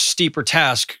a much steeper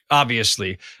task,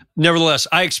 obviously. Nevertheless,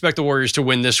 I expect the Warriors to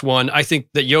win this one. I think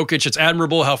that Jokic, it's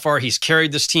admirable how far he's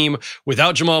carried this team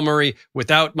without Jamal Murray,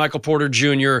 without Michael Porter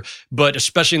Jr., but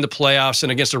especially in the playoffs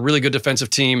and against a really good defensive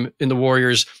team in the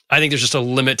Warriors, I think there's just a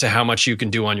limit to how much you can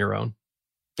do on your own.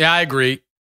 Yeah, I agree.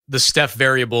 The Steph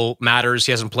variable matters.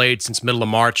 He hasn't played since middle of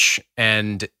March.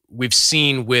 And we've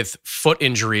seen with foot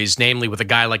injuries, namely with a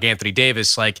guy like Anthony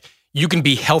Davis, like you can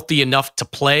be healthy enough to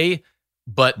play,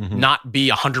 but not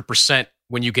be 100%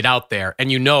 when you get out there.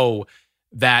 And you know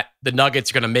that the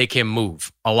Nuggets are going to make him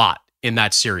move a lot in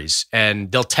that series.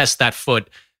 And they'll test that foot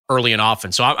early and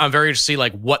often. So I'm very interested to see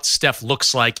like what Steph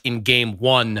looks like in game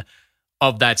one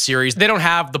of that series. They don't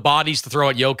have the bodies to throw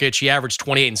at Jokic. He averaged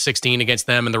 28 and 16 against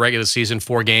them in the regular season,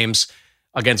 4 games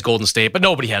against Golden State, but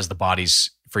nobody has the bodies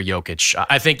for Jokic.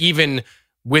 I think even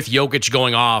with Jokic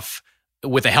going off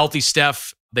with a healthy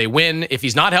Steph, they win. If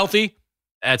he's not healthy,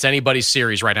 that's anybody's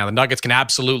series right now. The Nuggets can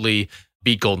absolutely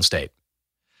beat Golden State.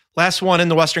 Last one in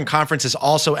the Western Conference is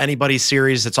also anybody's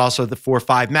series. It's also the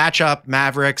 4-5 matchup,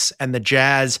 Mavericks and the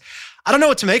Jazz. I don't know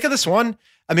what to make of this one.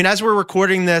 I mean, as we're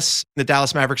recording this, the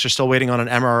Dallas Mavericks are still waiting on an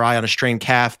MRI on a strained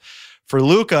calf for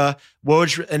Luka.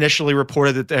 Woj initially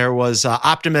reported that there was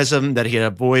optimism that he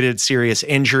had avoided serious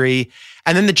injury.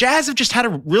 And then the Jazz have just had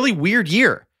a really weird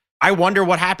year. I wonder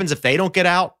what happens if they don't get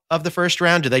out of the first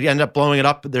round. Do they end up blowing it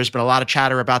up? There's been a lot of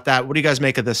chatter about that. What do you guys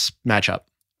make of this matchup?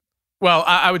 Well,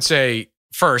 I would say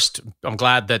first, I'm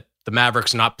glad that the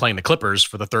Mavericks are not playing the Clippers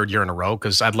for the third year in a row,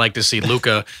 because I'd like to see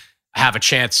Luka have a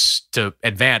chance to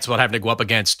advance without having to go up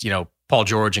against, Paul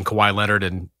George and Kawhi Leonard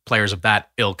and players of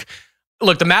that ilk.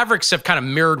 Look, the Mavericks have kind of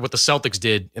mirrored what the Celtics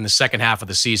did in the second half of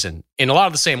the season in a lot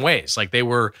of the same ways. Like they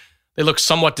looked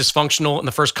somewhat dysfunctional in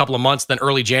the first couple of months. Then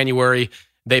early January,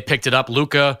 they picked it up.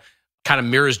 Luka kind of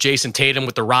mirrors Jason Tatum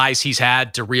with the rise he's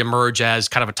had to reemerge as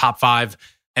kind of a top 5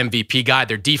 MVP guy.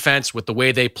 Their defense, with the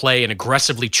way they play and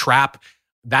aggressively trap,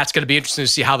 that's going to be interesting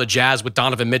to see how the Jazz with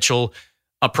Donovan Mitchell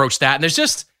approach that. And there's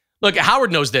just, look,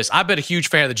 Howard knows this. I've been a huge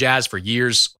fan of the Jazz for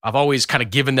years. I've always kind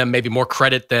of given them maybe more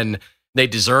credit than they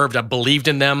deserved. I believed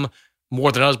in them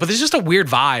more than others. But there's just a weird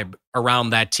vibe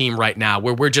around that team right now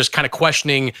where we're just kind of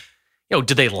questioning, do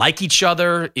they like each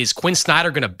other? Is Quinn Snyder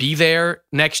going to be there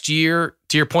next year?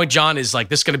 To your point, John, is like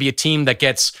this going to be a team that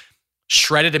gets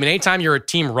shredded? I mean, anytime you're a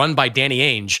team run by Danny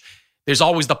Ainge, there's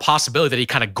always the possibility that he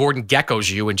kind of Gordon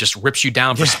Geckos you and just rips you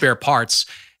down for spare parts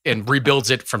and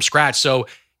rebuilds it from scratch. So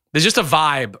there's just a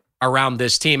vibe around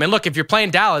this team. And look, if you're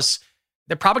playing Dallas,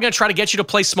 they're probably going to try to get you to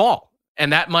play small.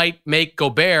 And that might make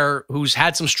Gobert, who's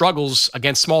had some struggles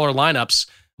against smaller lineups,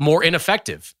 more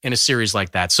ineffective in a series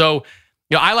like that. So,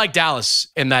 I like Dallas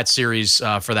in that series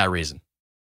for that reason.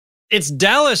 It's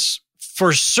Dallas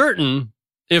for certain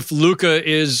if Luka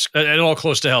is at all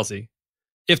close to healthy.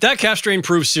 If that calf strain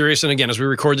proves serious, and again, as we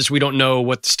record this, we don't know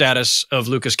what the status of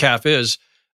Luka's calf is,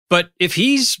 but if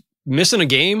he's missing a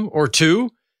game or two,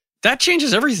 that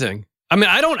changes everything. I mean,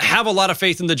 I don't have a lot of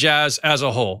faith in the Jazz as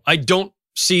a whole. I don't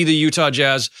see the Utah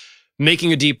Jazz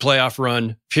making a deep playoff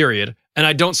run, period. And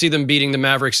I don't see them beating the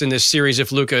Mavericks in this series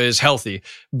if Luka is healthy.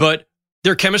 But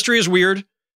their chemistry is weird.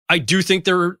 I do think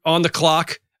they're on the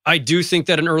clock. I do think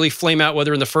that an early flame out,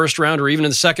 whether in the first round or even in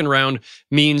the second round,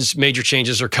 means major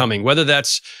changes are coming. Whether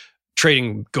that's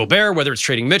trading Gobert, whether it's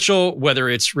trading Mitchell, whether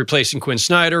it's replacing Quinn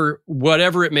Snyder,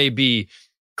 whatever it may be.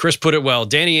 Chris put it well.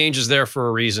 Danny Ainge is there for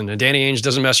a reason, and Danny Ainge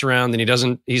doesn't mess around,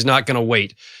 and he's not going to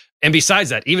wait. And besides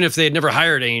that, even if they had never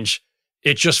hired Ainge,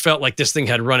 it just felt like this thing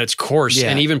had run its course. Yeah.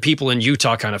 And even people in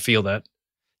Utah kind of feel that.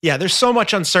 Yeah, there's so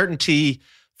much uncertainty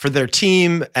for their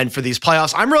team and for these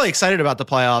playoffs. I'm really excited about the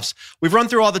playoffs. We've run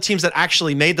through all the teams that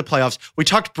actually made the playoffs. We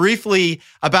talked briefly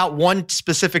about one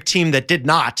specific team that did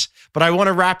not, but I want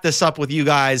to wrap this up with you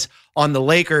guys on the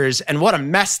Lakers and what a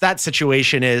mess that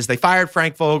situation is. They fired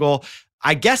Frank Vogel.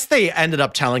 I guess they ended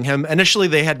up telling him. Initially,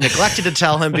 they had neglected to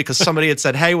tell him because somebody had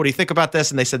said, hey, what do you think about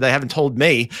this? And they said, they haven't told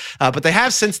me. But they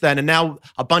have since then. And now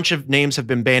a bunch of names have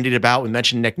been bandied about. We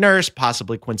mentioned Nick Nurse,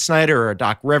 possibly Quinn Snyder or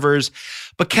Doc Rivers.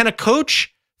 But can a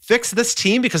coach fix this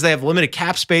team because they have limited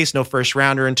cap space, no first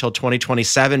rounder until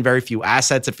 2027, very few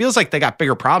assets? It feels like they got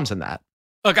bigger problems than that.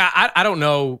 Look, I don't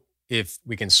know if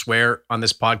we can swear on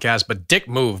this podcast, but Dick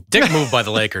moved by the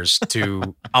Lakers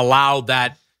to allow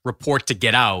that report to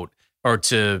get out, or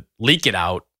to leak it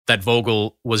out, that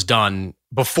Vogel was done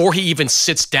before he even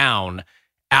sits down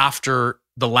after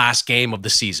the last game of the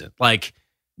season. Like,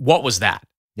 what was that?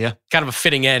 Yeah. Kind of a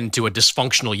fitting end to a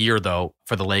dysfunctional year, though,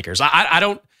 for the Lakers. I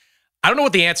don't know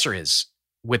what the answer is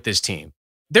with this team.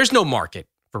 There's no market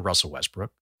for Russell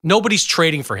Westbrook. Nobody's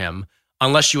trading for him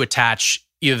unless you attach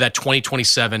either that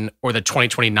 2027 or the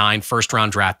 2029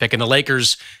 first-round draft pick. And the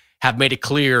Lakers have made it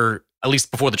clear, at least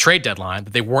before the trade deadline,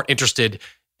 that they weren't interested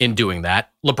in doing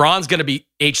that. LeBron's going to be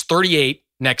age 38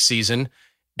 next season,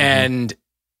 and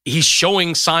he's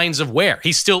showing signs of wear.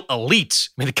 He's still elite.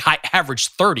 I mean, the guy averaged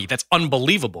 30. That's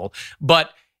unbelievable.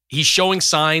 But he's showing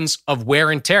signs of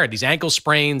wear and tear. These ankle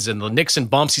sprains and the nicks and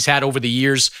bumps he's had over the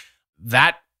years,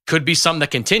 that could be something that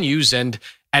continues. And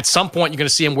at some point, you're going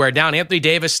to see him wear down. Anthony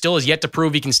Davis still has yet to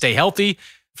prove he can stay healthy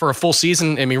for a full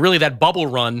season. I mean, really, that bubble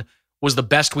run was the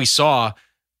best we saw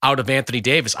out of Anthony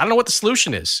Davis. I don't know what the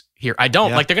solution is here. I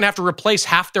don't. Like, they're going to have to replace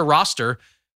half their roster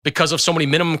because of so many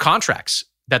minimum contracts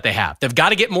that they have. They've got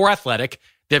to get more athletic.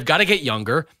 They've got to get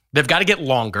younger. They've got to get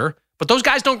longer. But those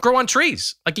guys don't grow on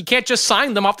trees. Like, you can't just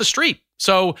sign them off the street.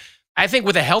 So I think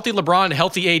with a healthy LeBron and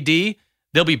healthy AD,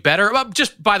 they'll be better.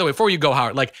 Just, by the way, before you go,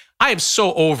 Howard, like, I am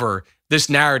so over this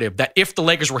narrative that if the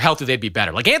Lakers were healthy, they'd be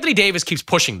better. Like, Anthony Davis keeps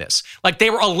pushing this. Like, they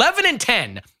were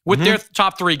 11-10 with their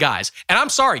top three guys. And I'm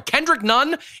sorry, Kendrick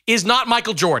Nunn is not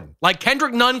Michael Jordan. Like,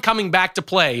 Kendrick Nunn coming back to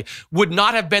play would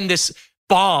not have been this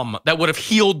bomb that would have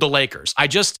healed the Lakers. I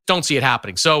just don't see it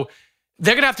happening. So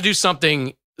they're going to have to do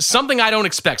something I don't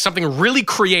expect, something really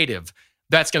creative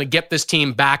that's going to get this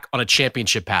team back on a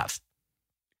championship path.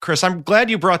 Chris, I'm glad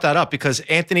you brought that up because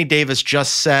Anthony Davis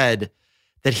just said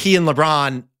that he and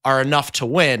LeBron are enough to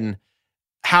win.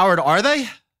 Howard, are they?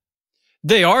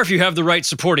 They are if you have the right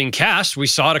supporting cast. We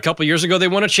saw it a couple years ago. They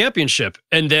won a championship.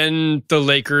 And then the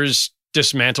Lakers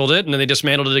dismantled it, and then they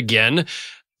dismantled it again.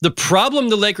 The problem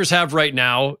the Lakers have right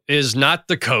now is not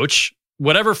the coach.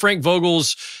 Whatever Frank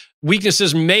Vogel's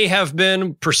weaknesses may have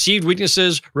been, perceived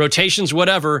weaknesses, rotations,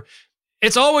 whatever,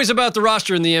 it's always about the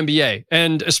roster in the NBA.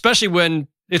 And especially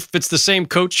if it's the same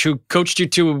coach who coached you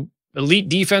to elite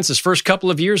defense his first couple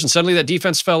of years and suddenly that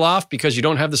defense fell off because you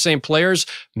don't have the same players,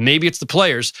 maybe it's the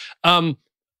players.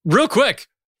 Real quick,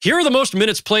 here are the most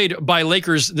minutes played by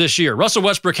Lakers this year. Russell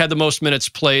Westbrook had the most minutes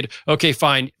played. Okay,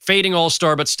 fine. Fading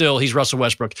all-star, but still, he's Russell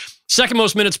Westbrook. Second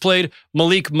most minutes played,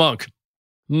 Malik Monk.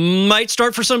 Might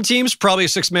start for some teams, probably a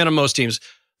sixth man on most teams.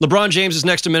 LeBron James is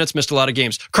next to minutes, missed a lot of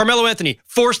games. Carmelo Anthony,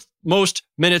 fourth most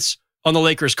minutes on the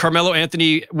Lakers. Carmelo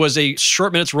Anthony was a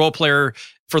short minutes role player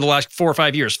for the last 4 or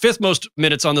 5 years. Fifth most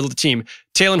minutes on the team.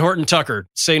 Taylor Horton Tucker,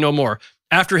 say no more.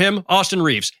 After him, Austin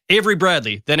Reeves, Avery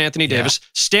Bradley, then Anthony Davis,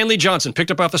 Stanley Johnson,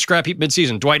 picked up off the scrap heap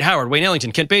midseason, Dwight Howard, Wayne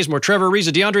Ellington, Kent Bazemore, Trevor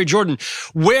Ariza, DeAndre Jordan.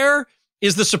 Where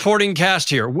is the supporting cast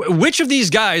here? Which of these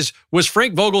guys was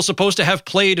Frank Vogel supposed to have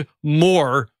played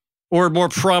more or more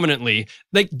prominently?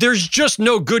 Like, there's just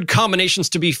no good combinations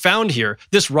to be found here.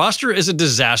 This roster is a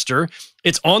disaster.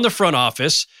 It's on the front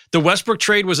office. The Westbrook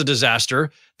trade was a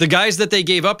disaster. The guys that they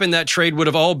gave up in that trade would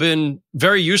have all been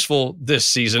very useful this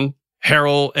season.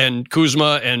 Harrell and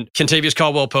Kuzma and Kentavious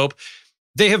Caldwell-Pope.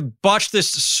 They have botched this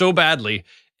so badly.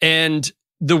 And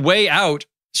the way out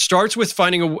starts with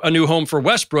finding a new home for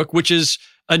Westbrook, which is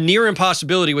a near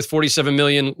impossibility with $47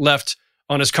 million left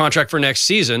on his contract for next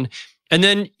season. And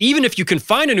then even if you can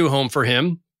find a new home for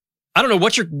him, I don't know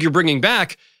what you're bringing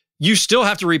back. You still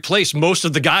have to replace most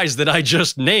of the guys that I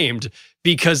just named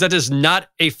because that is not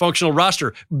a functional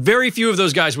roster. Very few of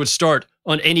those guys would start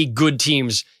on any good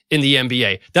teams in the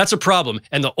NBA. That's a problem.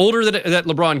 And the older that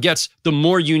LeBron gets, the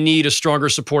more you need a stronger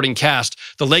supporting cast.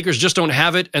 The Lakers just don't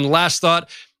have it. And last thought,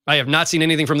 I have not seen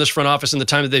anything from this front office in the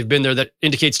time that they've been there that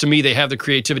indicates to me they have the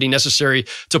creativity necessary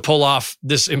to pull off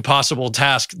this impossible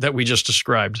task that we just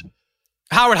described.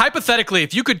 Howard, hypothetically,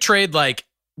 if you could trade like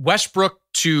Westbrook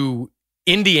to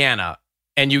Indiana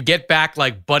and you get back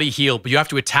like Buddy Hield, but you have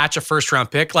to attach a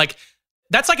first-round pick, like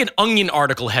that's like an Onion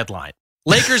article headline.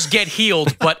 Lakers get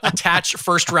Hield, but attach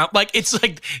first round. Like, it's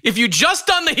like, if you just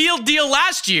done the Hield deal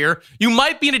last year, you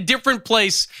might be in a different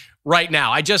place right now.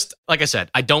 Like I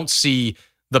said, I don't see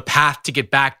the path to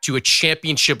get back to a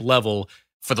championship level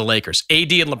for the Lakers.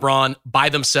 AD and LeBron by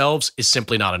themselves is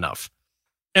simply not enough.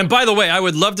 And by the way, I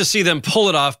would love to see them pull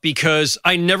it off because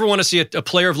I never want to see a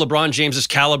player of LeBron James's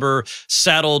caliber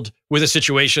saddled with a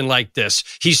situation like this.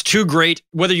 He's too great.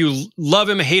 Whether you love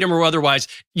him, hate him, or otherwise,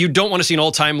 you don't want to see an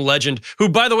all-time legend who,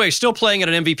 by the way, is still playing at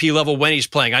an MVP level when he's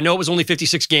playing. I know it was only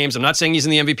 56 games. I'm not saying he's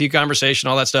in the MVP conversation,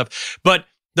 all that stuff. But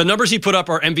the numbers he put up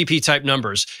are MVP-type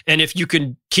numbers. And if you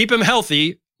can keep him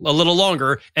healthy a little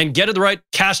longer and get the right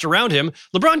cast around him,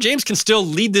 LeBron James can still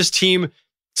lead this team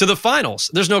to the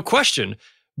finals. There's no question.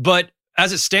 But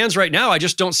as it stands right now, I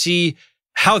just don't see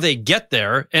how they get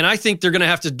there. And I think they're going to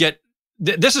have to get,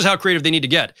 this is how creative they need to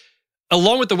get.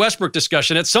 Along with the Westbrook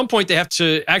discussion, at some point they have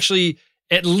to actually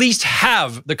at least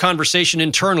have the conversation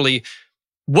internally.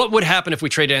 What would happen if we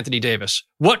trade Anthony Davis?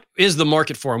 What is the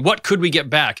market for him? What could we get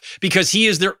back? Because he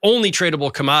is their only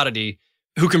tradable commodity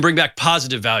who can bring back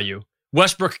positive value.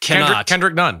 Westbrook cannot.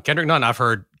 Kendrick Nunn, I've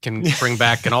heard, can bring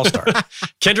back an all-star.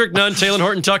 Kendrick Nunn, Taylor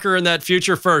Horton-Tucker, and that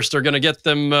future first are going to get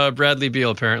them Bradley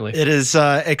Beal, apparently. It is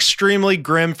extremely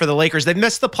grim for the Lakers. They've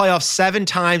missed the playoffs 7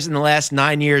 times in the last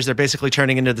 9 years. They're basically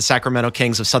turning into the Sacramento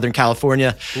Kings of Southern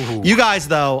California. Ooh. You guys,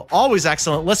 though, always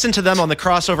excellent. Listen to them on the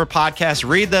Crossover Podcast.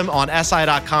 Read them on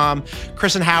SI.com.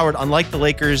 Chris and Howard, unlike the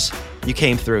Lakers, you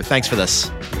came through. Thanks for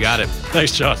this. You got it.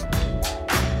 Thanks, John.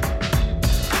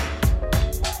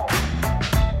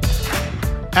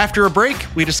 After a break,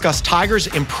 we discuss Tiger's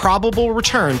improbable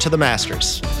return to the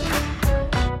Masters.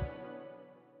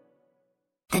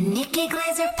 The Nikki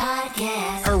Glaser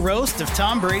Podcast. Her roast of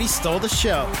Tom Brady stole the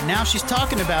show. Now she's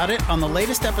talking about it on the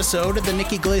latest episode of the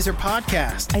Nikki Glaser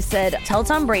Podcast. I said, tell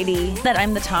Tom Brady that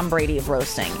I'm the Tom Brady of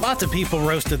roasting. Lots of people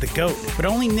roasted the GOAT, but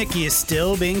only Nikki is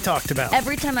still being talked about.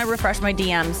 Every time I refresh my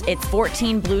DMs, it's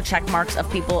 14 blue check marks of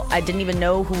people I didn't even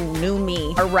know who knew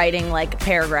me are writing like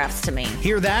paragraphs to me.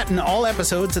 Hear that in all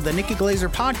episodes of the Nikki Glaser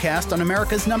Podcast on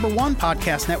America's #1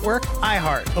 podcast network,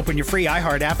 iHeart. Open your free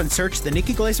iHeart app and search the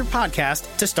Nikki Glaser Podcast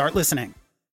to start listening.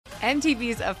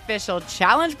 MTV's official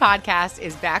Challenge podcast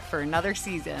is back for another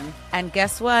season. And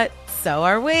guess what? So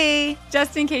are we.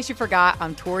 Just in case you forgot,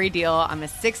 I'm Tori Deal. I'm a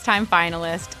 6-time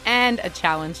finalist and a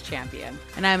Challenge champion.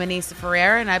 And I'm Anissa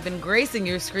Ferreira, and I've been gracing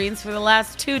your screens for the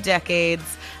last 2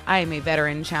 decades. I am a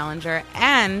veteran challenger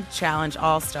and Challenge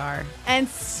All-Star. And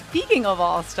speaking of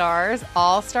All-Stars,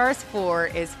 All-Stars 4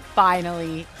 is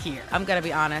finally here. I'm going to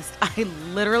be honest. I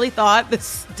literally thought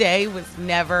this day was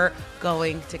never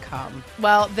going to come.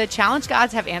 Well, the Challenge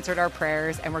gods have answered our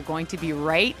prayers, and we're going to be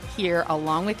right here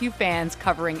along with you fans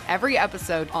covering every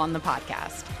episode on the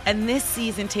podcast. And this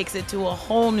season takes it to a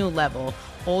whole new level.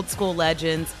 Old school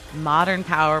legends, modern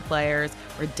power players,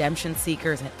 redemption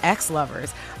seekers, and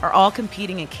ex-lovers are all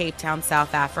competing in Cape Town,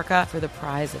 South Africa for the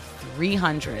prize of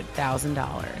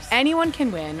 $300,000. Anyone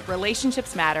can win,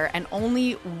 relationships matter, and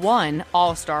only one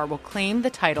All-Star will claim the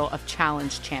title of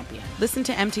Challenge champion. Listen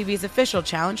to MTV's official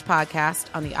Challenge podcast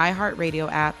on the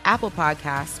iHeartRadio app, Apple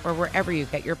Podcasts, or wherever you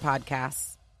get your podcasts.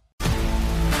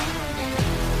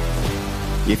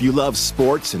 If you love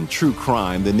sports and true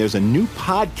crime, then there's a new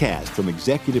podcast from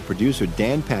executive producer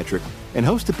Dan Patrick and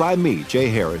hosted by me, Jay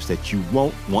Harris, that you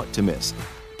won't want to miss.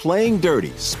 Playing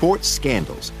Dirty: Sports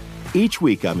Scandals. Each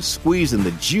week, I'm squeezing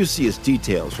the juiciest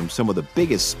details from some of the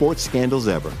biggest sports scandals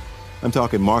ever. I'm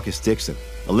talking Marcus Dixon,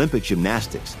 Olympic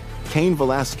gymnastics, Cain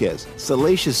Velasquez,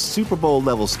 salacious Super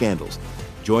Bowl-level scandals.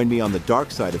 Join me on the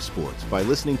dark side of sports by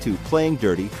listening to Playing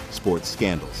Dirty: Sports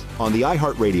Scandals on the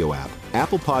iHeartRadio app,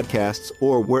 Apple Podcasts,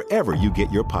 or wherever you get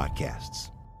your podcasts.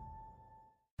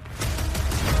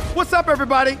 What's up,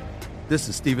 everybody? This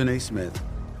is Stephen A. Smith.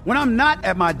 When I'm not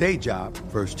at my day job,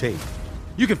 First Take,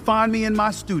 you can find me in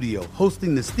my studio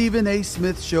hosting the Stephen A.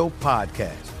 Smith Show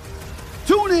podcast.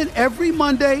 Tune in every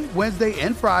Monday, Wednesday,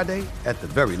 and Friday, at the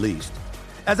very least,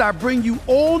 as I bring you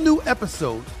all new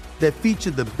episodes that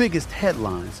feature the biggest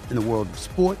headlines in the world of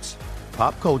sports,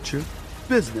 pop culture,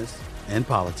 business, and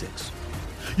politics.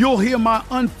 You'll hear my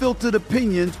unfiltered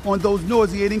opinions on those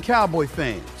nauseating Cowboy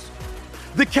fans,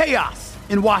 the chaos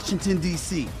in Washington,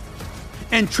 D.C.,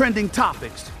 and trending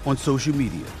topics on social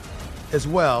media, as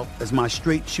well as my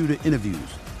straight shooter interviews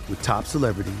with top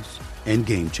celebrities and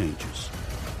game changers.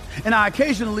 And I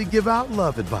occasionally give out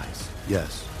love advice.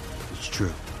 Yes, it's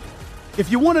true.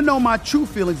 If you want to know my true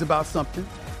feelings about something,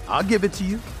 I'll give it to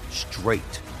you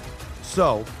straight.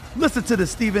 So, listen to the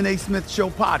Stephen A. Smith Show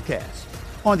podcast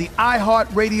on the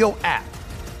iHeartRadio app,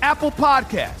 Apple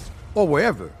Podcasts, or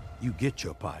wherever you get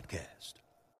your podcast.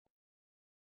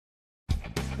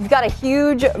 We've got a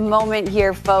huge moment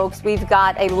here, folks. We've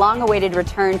got a long-awaited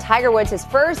return. Tiger Woods, his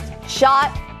first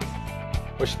shot.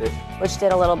 Pushed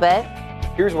it a little bit.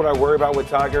 Here's what I worry about with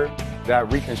Tiger,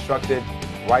 that reconstructed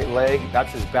right leg,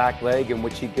 that's his back leg in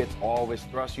which he gets all his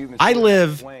thrust. I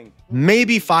live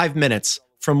maybe 5 minutes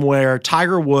from where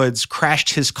Tiger Woods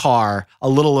crashed his car a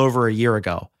little over a year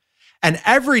ago. And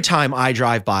every time I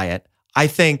drive by it, I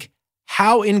think,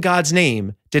 how in God's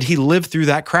name did he live through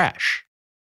that crash?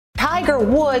 Tiger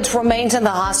Woods remains in the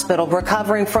hospital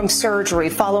recovering from surgery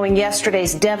following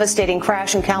yesterday's devastating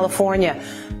crash in California.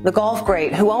 The golf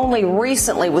great, who only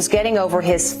recently was getting over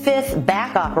his 5th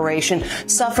back operation,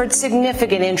 suffered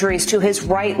significant injuries to his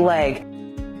right leg.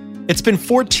 It's been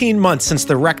 14 months since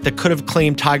the wreck that could have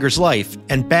claimed Tiger's life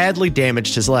and badly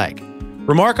damaged his leg.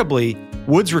 Remarkably,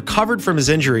 Woods recovered from his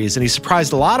injuries and he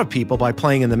surprised a lot of people by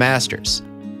playing in the Masters.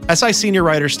 SI senior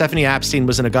writer Stephanie Apstein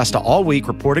was in Augusta all week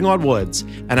reporting on Woods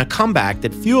and a comeback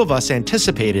that few of us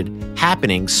anticipated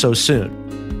happening so soon.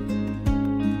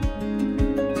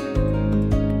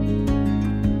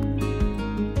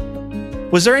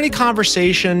 Was there any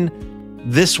conversation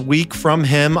this week from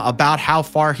him about how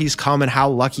far he's come and how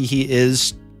lucky he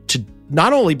is to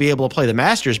not only be able to play the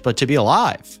Masters, but to be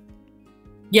alive?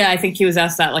 Yeah, I think he was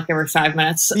asked that like every 5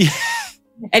 minutes. Yeah.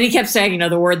 And he kept saying,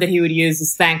 the word that he would use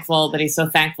is thankful, that he's so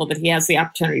thankful that he has the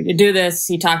opportunity to do this.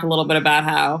 He talked a little bit about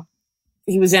how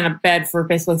he was in a bed for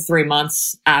basically 3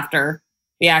 months after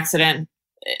the accident.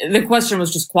 The question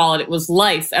was just quality. It was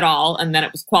life at all. And then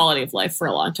it was quality of life for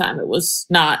a long time. It was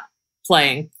not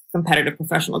playing competitive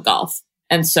professional golf.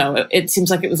 And so it seems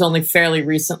like it was only fairly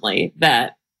recently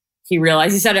that he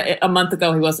realized, he said a month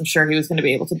ago, he wasn't sure he was going to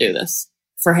be able to do this.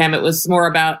 For him, it was more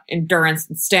about endurance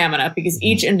and stamina, because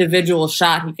each individual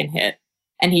shot he can hit,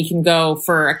 and he can go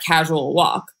for a casual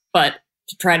walk. But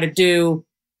to try to do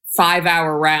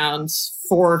 5-hour rounds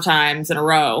 4 times in a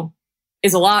row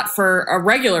is a lot for a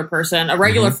regular person, a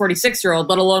regular 46-year-old,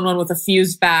 let alone one with a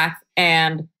fused back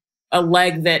and a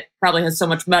leg that probably has so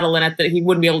much metal in it that he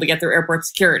wouldn't be able to get through airport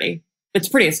security. It's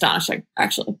pretty astonishing,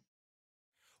 actually.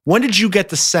 When did you get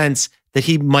the sense that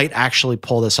he might actually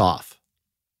pull this off?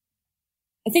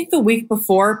 I think the week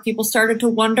before, people started to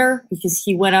wonder, because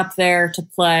he went up there to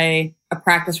play a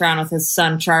practice round with his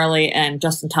son, Charlie, and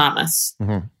Justin Thomas.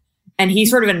 Mm-hmm. And he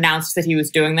sort of announced that he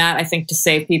was doing that, I think, to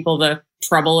save people the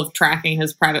trouble of tracking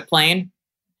his private plane.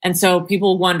 And so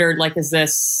people wondered, like, is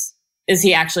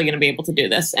he actually going to be able to do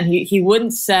this? And he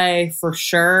wouldn't say for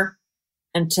sure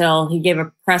until he gave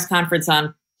a press conference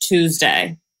on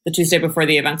Tuesday, the Tuesday before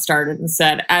the event started, and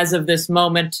said, as of this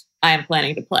moment, I am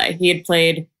planning to play. He had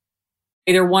played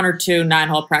either 1 or 2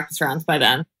 9-hole practice rounds by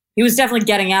then. He was definitely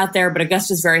getting out there, but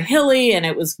Augusta's very hilly and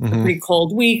it was a pretty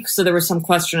cold week. So there was some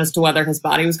question as to whether his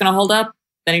body was going to hold up.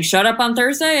 Then he showed up on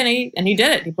Thursday and he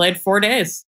did it. He played 4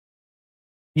 days.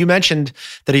 You mentioned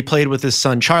that he played with his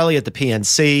son, Charlie, at the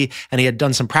PNC, and he had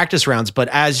done some practice rounds. But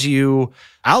as you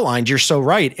outlined, you're so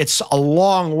right. It's a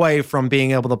long way from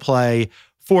being able to play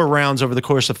 4 rounds over the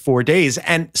course of 4 days.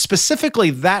 And specifically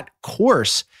that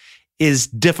course is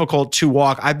difficult to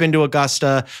walk. I've been to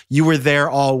Augusta. You were there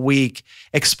all week.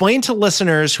 Explain to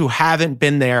listeners who haven't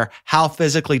been there how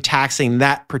physically taxing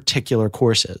that particular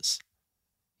course is.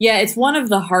 Yeah, it's one of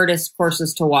the hardest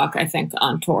courses to walk, I think,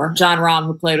 on tour. John Rahm,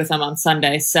 who played with him on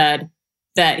Sunday, said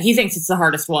that he thinks it's the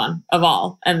hardest one of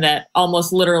all, and that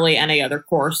almost literally any other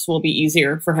course will be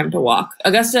easier for him to walk.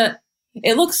 Augusta,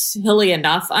 it looks hilly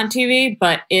enough on TV,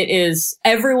 but it is,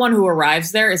 everyone who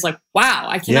arrives there is like, wow,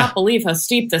 I cannot believe how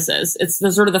steep this is. It's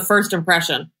the sort of the first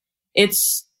impression.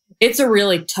 It's a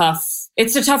really tough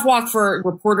walk for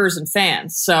reporters and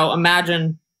fans. So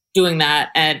imagine doing that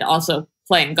and also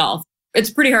playing golf. It's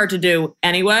pretty hard to do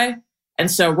anyway.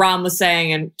 And so Rahm was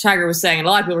saying, and Tiger was saying, and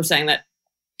a lot of people were saying that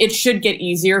it should get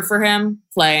easier for him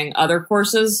playing other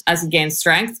courses as he gains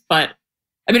strength. But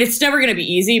I mean, it's never going to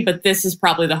be easy, but this is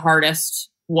probably the hardest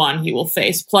one he will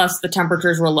face. Plus, the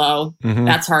temperatures were low. Mm-hmm.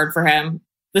 That's hard for him.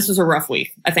 This was a rough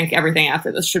week. I think everything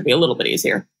after this should be a little bit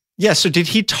easier. Yeah. So did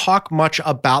he talk much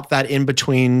about that in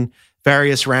between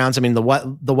various rounds? I mean,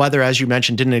 the weather, as you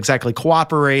mentioned, didn't exactly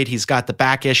cooperate. He's got the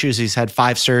back issues. He's had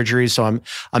 5 surgeries. So I'm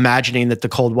imagining that the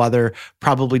cold weather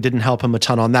probably didn't help him a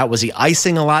ton on that. Was he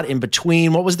icing a lot in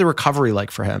between? What was the recovery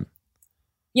like for him?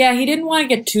 Yeah, he didn't want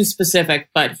to get too specific,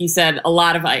 but he said a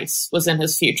lot of ice was in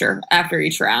his future after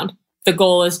each round. The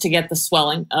goal is to get the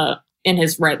swelling in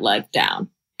his right leg down.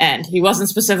 And he wasn't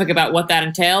specific about what that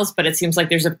entails, but it seems like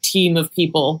there's a team of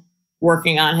people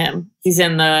working on him. He's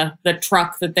in the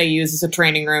truck that they use as a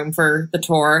training room for the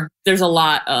tour. There's a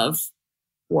lot of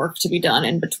work to be done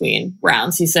in between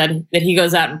rounds. He said that he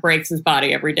goes out and breaks his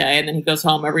body every day, and then he goes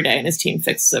home every day and his team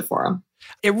fixes it for him.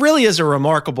 It really is a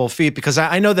remarkable feat, because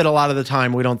I know that a lot of the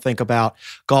time we don't think about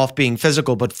golf being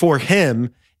physical, but for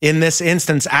him, in this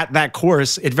instance, at that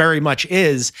course, it very much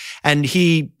is. And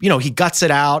he guts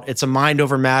it out. It's a mind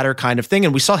over matter kind of thing.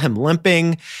 And we saw him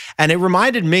limping. And it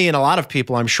reminded me, and a lot of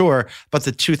people, I'm sure, but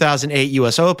the 2008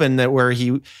 US Open where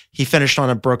he finished on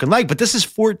a broken leg. But this is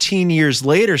 14 years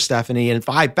later, Stephanie, and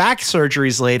 5 back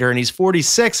surgeries later, and he's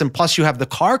 46. And plus you have the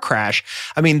car crash.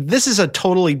 I mean, this is a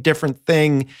totally different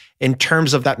thing in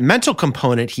terms of that mental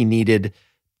component he needed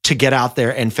to get out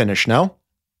there and finish, no?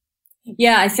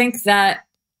 Yeah, I think that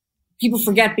people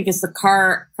forget, because the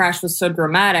car crash was so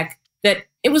dramatic, that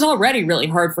it was already really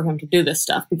hard for him to do this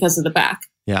stuff because of the back.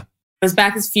 Yeah. His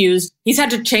back is fused. He's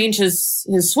had to change his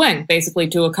swing basically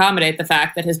to accommodate the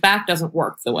fact that his back doesn't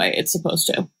work the way it's supposed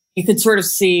to. You could sort of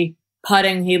see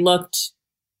putting. He looked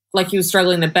like he was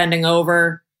struggling to bending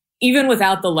over. Even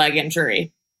without the leg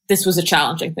injury, this was a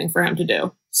challenging thing for him to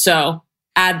do. So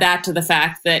add that to the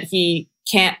fact that he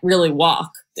can't really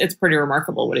walk it's pretty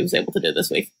remarkable what he was able to do this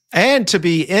week. And to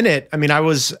be in it, I mean, I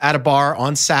was at a bar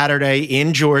on Saturday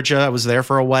in Georgia. I was there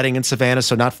for a wedding in Savannah,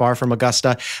 so not far from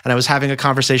Augusta. And I was having a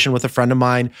conversation with a friend of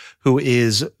mine who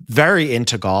is very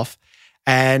into golf.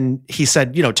 And he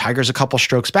said, Tiger's a couple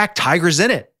strokes back. Tiger's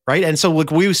in it, right? And so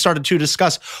we started to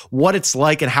discuss what it's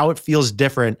like and how it feels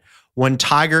different when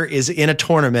Tiger is in a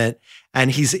tournament and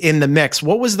he's in the mix.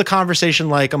 What was the conversation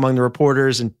like among the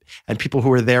reporters and people who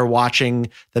were there watching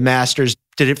the Masters?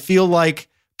 Did it feel like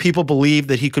people believed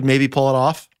that he could maybe pull it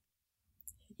off?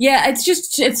 Yeah,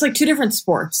 it's like two different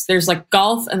sports. There's like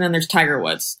golf and then there's Tiger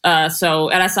Woods.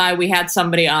 So at SI, we had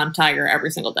somebody on Tiger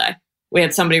every single day. We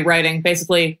had somebody writing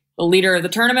basically the leader of the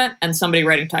tournament and somebody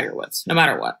writing Tiger Woods, no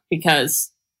matter what.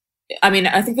 Because, I mean,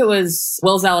 I think it was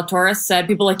Will Zalatoris said,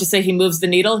 people like to say he moves the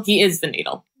needle. He is the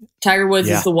needle. Tiger Woods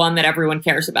is the one that everyone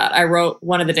cares about. I wrote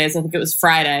one of the days, I think it was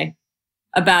Friday,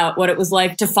 about what it was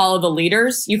like to follow the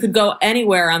leaders. You could go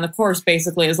anywhere on the course,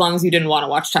 basically, as long as you didn't want to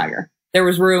watch Tiger. There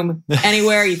was room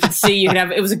anywhere you could see.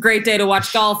 It was a great day to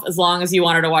watch golf as long as you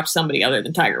wanted to watch somebody other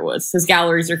than Tiger Woods. His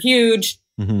galleries are huge.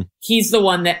 Mm-hmm. He's the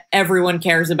one that everyone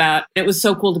cares about. It was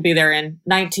so cool to be there in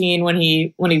 19 when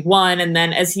he won. And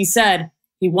then, as he said,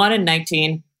 he won in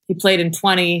 19. He played in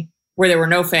 20 where there were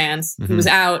no fans. Mm-hmm. He was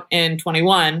out in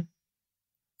 21.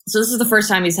 So this is the first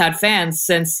time he's had fans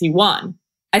since he won.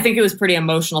 I think it was pretty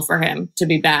emotional for him to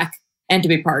be back and to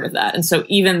be part of that. And so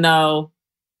even though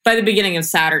by the beginning of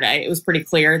Saturday, it was pretty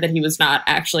clear that he was not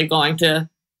actually going to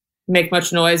make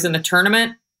much noise in the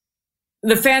tournament,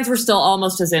 the fans were still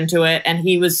almost as into it. And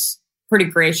he was pretty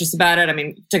gracious about it. I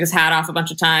mean, he took his hat off a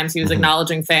bunch of times. He was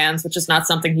acknowledging fans, which is not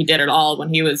something he did at all when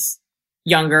he was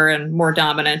younger and more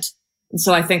dominant. And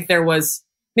so I think there was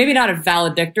maybe not a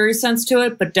valedictory sense to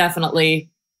it, but definitely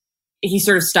he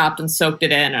sort of stopped and soaked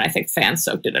it in. And I think fans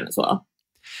soaked it in as well.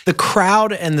 The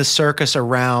crowd and the circus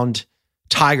around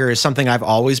Tiger is something I've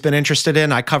always been interested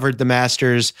in. I covered the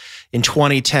Masters in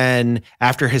 2010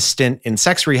 after his stint in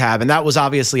sex rehab, and that was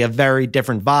obviously a very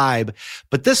different vibe.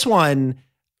 But this one,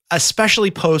 especially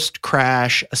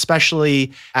post-crash,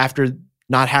 especially after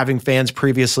not having fans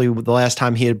previously the last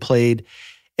time he had played,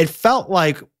 it felt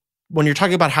like when you're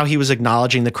talking about how he was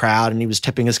acknowledging the crowd and he was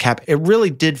tipping his cap, it really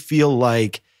did feel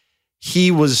like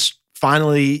he was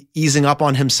finally easing up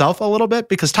on himself a little bit,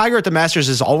 because Tiger at the Masters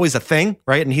is always a thing,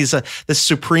 right? And he's this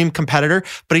supreme competitor,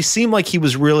 but he seemed like he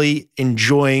was really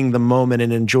enjoying the moment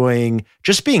and enjoying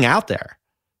just being out there.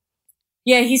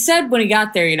 Yeah, he said when he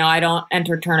got there, I don't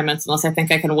enter tournaments unless I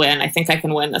think I can win. I think I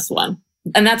can win this one.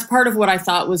 And that's part of what I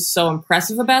thought was so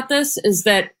impressive about this, is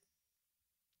that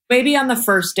maybe on the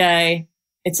first day,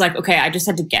 it's like, okay, I just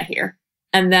had to get here.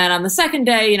 And then on the second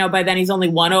day, by then he's only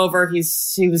one over. He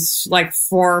was like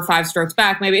 4 or 5 strokes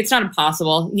back. Maybe it's not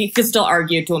impossible. He could still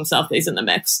argue to himself that he's in the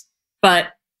mix.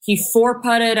 But he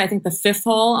 4-putted, I think, the 5th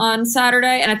hole on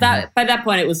Saturday. And by that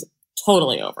point, it was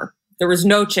totally over. There was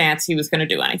no chance he was going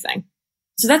to do anything.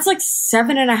 So that's like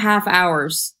 7.5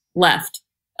 hours left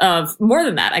of, more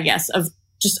than that, I guess, of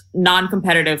just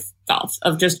non-competitive golf,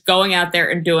 of just going out there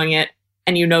and doing it,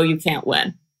 and you can't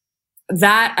win.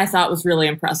 That I thought was really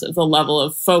impressive, the level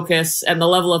of focus and the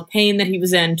level of pain that he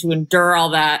was in to endure all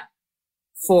that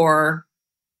for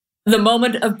the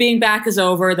moment of being back is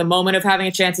over. The moment of having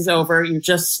a chance is over. You're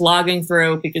just slogging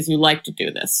through because you like to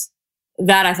do this.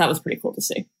 That I thought was pretty cool to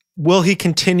see. Will he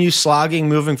continue slogging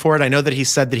moving forward? I know that he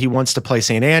said that he wants to play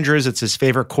St. Andrews. It's his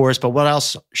favorite course, but what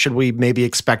else should we maybe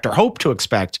expect or hope to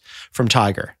expect from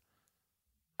Tiger?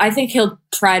 I think he'll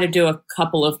try to do a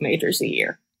couple of majors a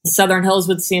year. Southern Hills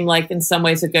would seem like in some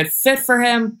ways a good fit for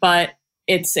him, but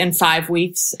it's in 5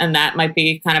 weeks, and that might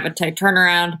be kind of a tight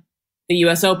turnaround. The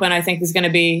US Open, I think, is going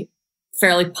to be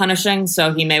fairly punishing,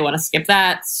 so he may want to skip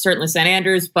that. Certainly St.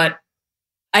 Andrews, but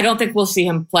I don't think we'll see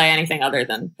him play anything other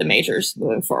than the majors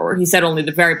moving forward. He said only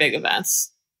the very big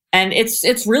events. And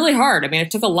it's really hard. I mean,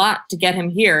 it took a lot to get him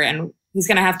here, and he's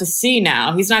going to have to see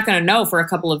now. He's not going to know for a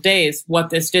couple of days what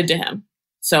this did to him.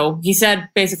 So he said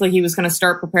basically he was going to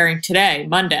start preparing today,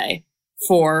 Monday,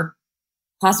 for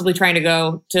possibly trying to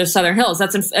go to Southern Hills.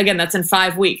 That's in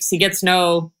 5 weeks. There's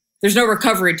no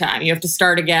recovery time. You have to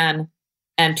start again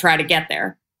and try to get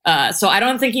there. So I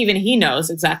don't think even he knows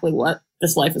exactly what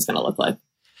this life is going to look like.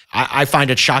 I find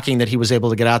it shocking that he was able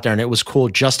to get out there, and it was cool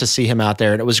just to see him out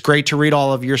there. And it was great to read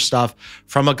all of your stuff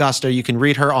from Augusta. You can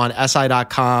read her on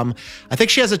SI.com. I think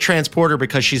she has a transporter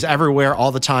because she's everywhere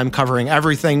all the time covering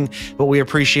everything, but we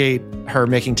appreciate her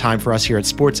making time for us here at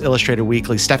Sports Illustrated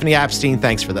Weekly. Stephanie Apstein,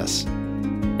 thanks for this.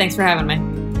 Thanks for having me.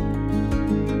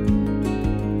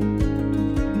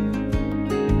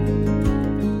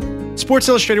 Sports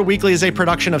Illustrated Weekly is a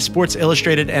production of Sports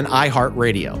Illustrated and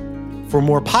iHeartRadio. For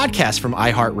more podcasts from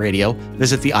iHeartRadio,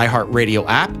 visit the iHeartRadio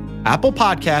app, Apple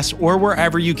Podcasts, or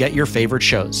wherever you get your favorite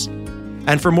shows.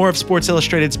 And for more of Sports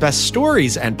Illustrated's best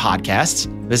stories and podcasts,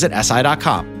 visit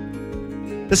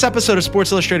SI.com. This episode of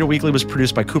Sports Illustrated Weekly was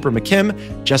produced by Cooper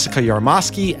McKim, Jessica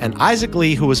Yarmosky, and Isaac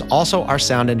Lee, who is also our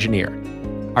sound engineer.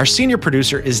 Our senior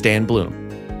producer is Dan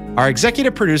Bloom. Our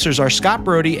executive producers are Scott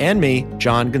Brody and me,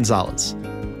 John Gonzalez.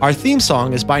 Our theme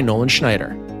song is by Nolan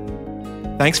Schneider.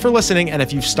 Thanks for listening, and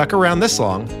if you've stuck around this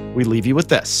long, we leave you with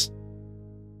this.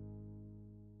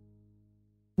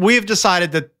 We've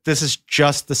decided that this is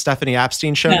just the Stephanie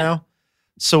Apstein show now,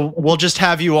 so we'll just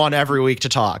have you on every week to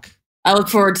talk. I look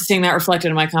forward to seeing that reflected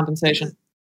in my compensation.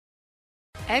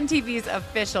 MTV's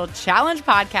official Challenge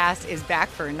podcast is back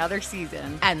for another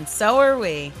season. And so are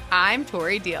we. I'm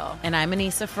Tori Deal. And I'm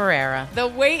Anissa Ferreira. The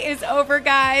wait is over,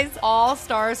 guys. All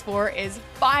Stars 4 is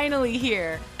finally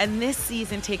here. And this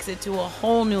season takes it to a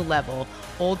whole new level.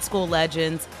 Old school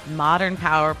legends, modern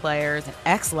power players, and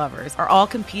ex-lovers are all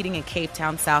competing in Cape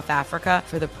Town, South Africa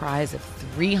for the prize of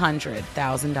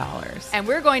 $300,000. And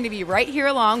we're going to be right here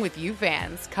along with you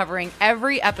fans, covering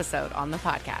every episode on the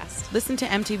podcast. Listen to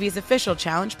MTV's official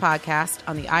Challenge podcast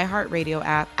on the iHeartRadio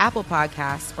app, Apple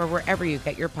Podcasts, or wherever you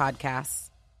get your podcasts.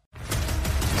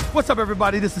 What's up,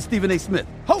 everybody? This is Stephen A. Smith,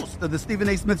 host of the Stephen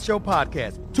A. Smith Show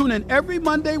podcast. Tune in every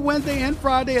Monday, Wednesday, and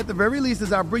Friday at the very least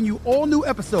as I bring you all new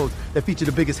episodes that feature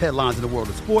the biggest headlines in the world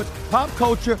of sports, pop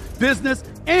culture, business,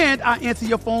 and I answer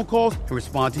your phone calls and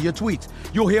respond to your tweets.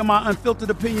 You'll hear my unfiltered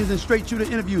opinions and straight-shooter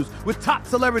interviews with top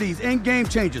celebrities and game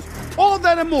changers. All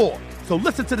that and more. So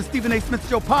listen to the Stephen A. Smith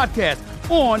Show podcast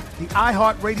on the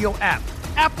iHeartRadio app,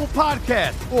 Apple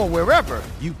Podcasts, or wherever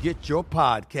you get your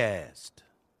podcast.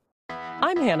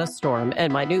 I'm Hannah Storm,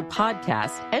 and my new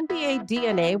podcast, NBA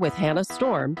DNA with Hannah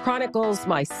Storm, chronicles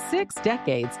my 6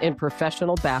 decades in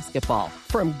professional basketball.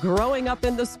 From growing up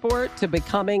in the sport to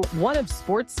becoming one of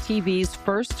sports TV's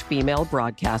first female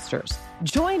broadcasters.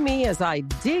 Join me as I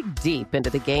dig deep into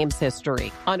the game's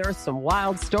history, unearth some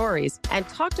wild stories, and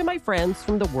talk to my friends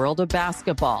from the world of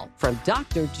basketball, from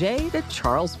Dr. J to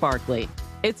Charles Barkley.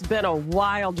 It's been a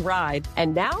wild ride,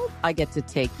 and now I get to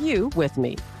take you with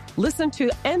me. Listen to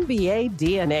NBA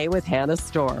DNA with Hannah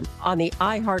Storm on the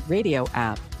iHeartRadio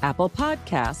app, Apple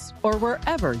Podcasts, or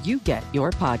wherever you get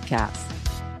your podcasts.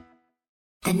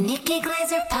 The Nikki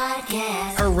Glaser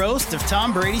Podcast. Her roast of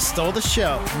Tom Brady stole the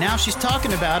show. Now she's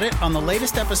talking about it on the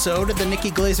latest episode of the Nikki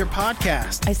Glaser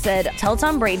Podcast. I said, tell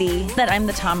Tom Brady that I'm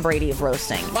the Tom Brady of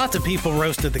roasting. Lots of people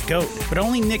roasted the GOAT, but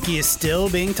only Nikki is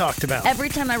still being talked about. Every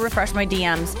time I refresh my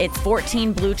DMs, it's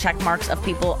 14 blue check marks of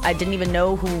people I didn't even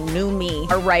know who knew me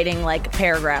are writing like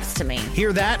paragraphs to me.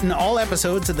 Hear that in all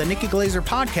episodes of the Nikki Glaser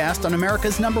Podcast on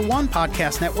America's #1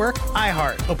 podcast network,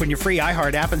 iHeart. Open your free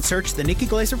iHeart app and search the Nikki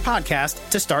Glaser Podcast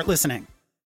to start listening.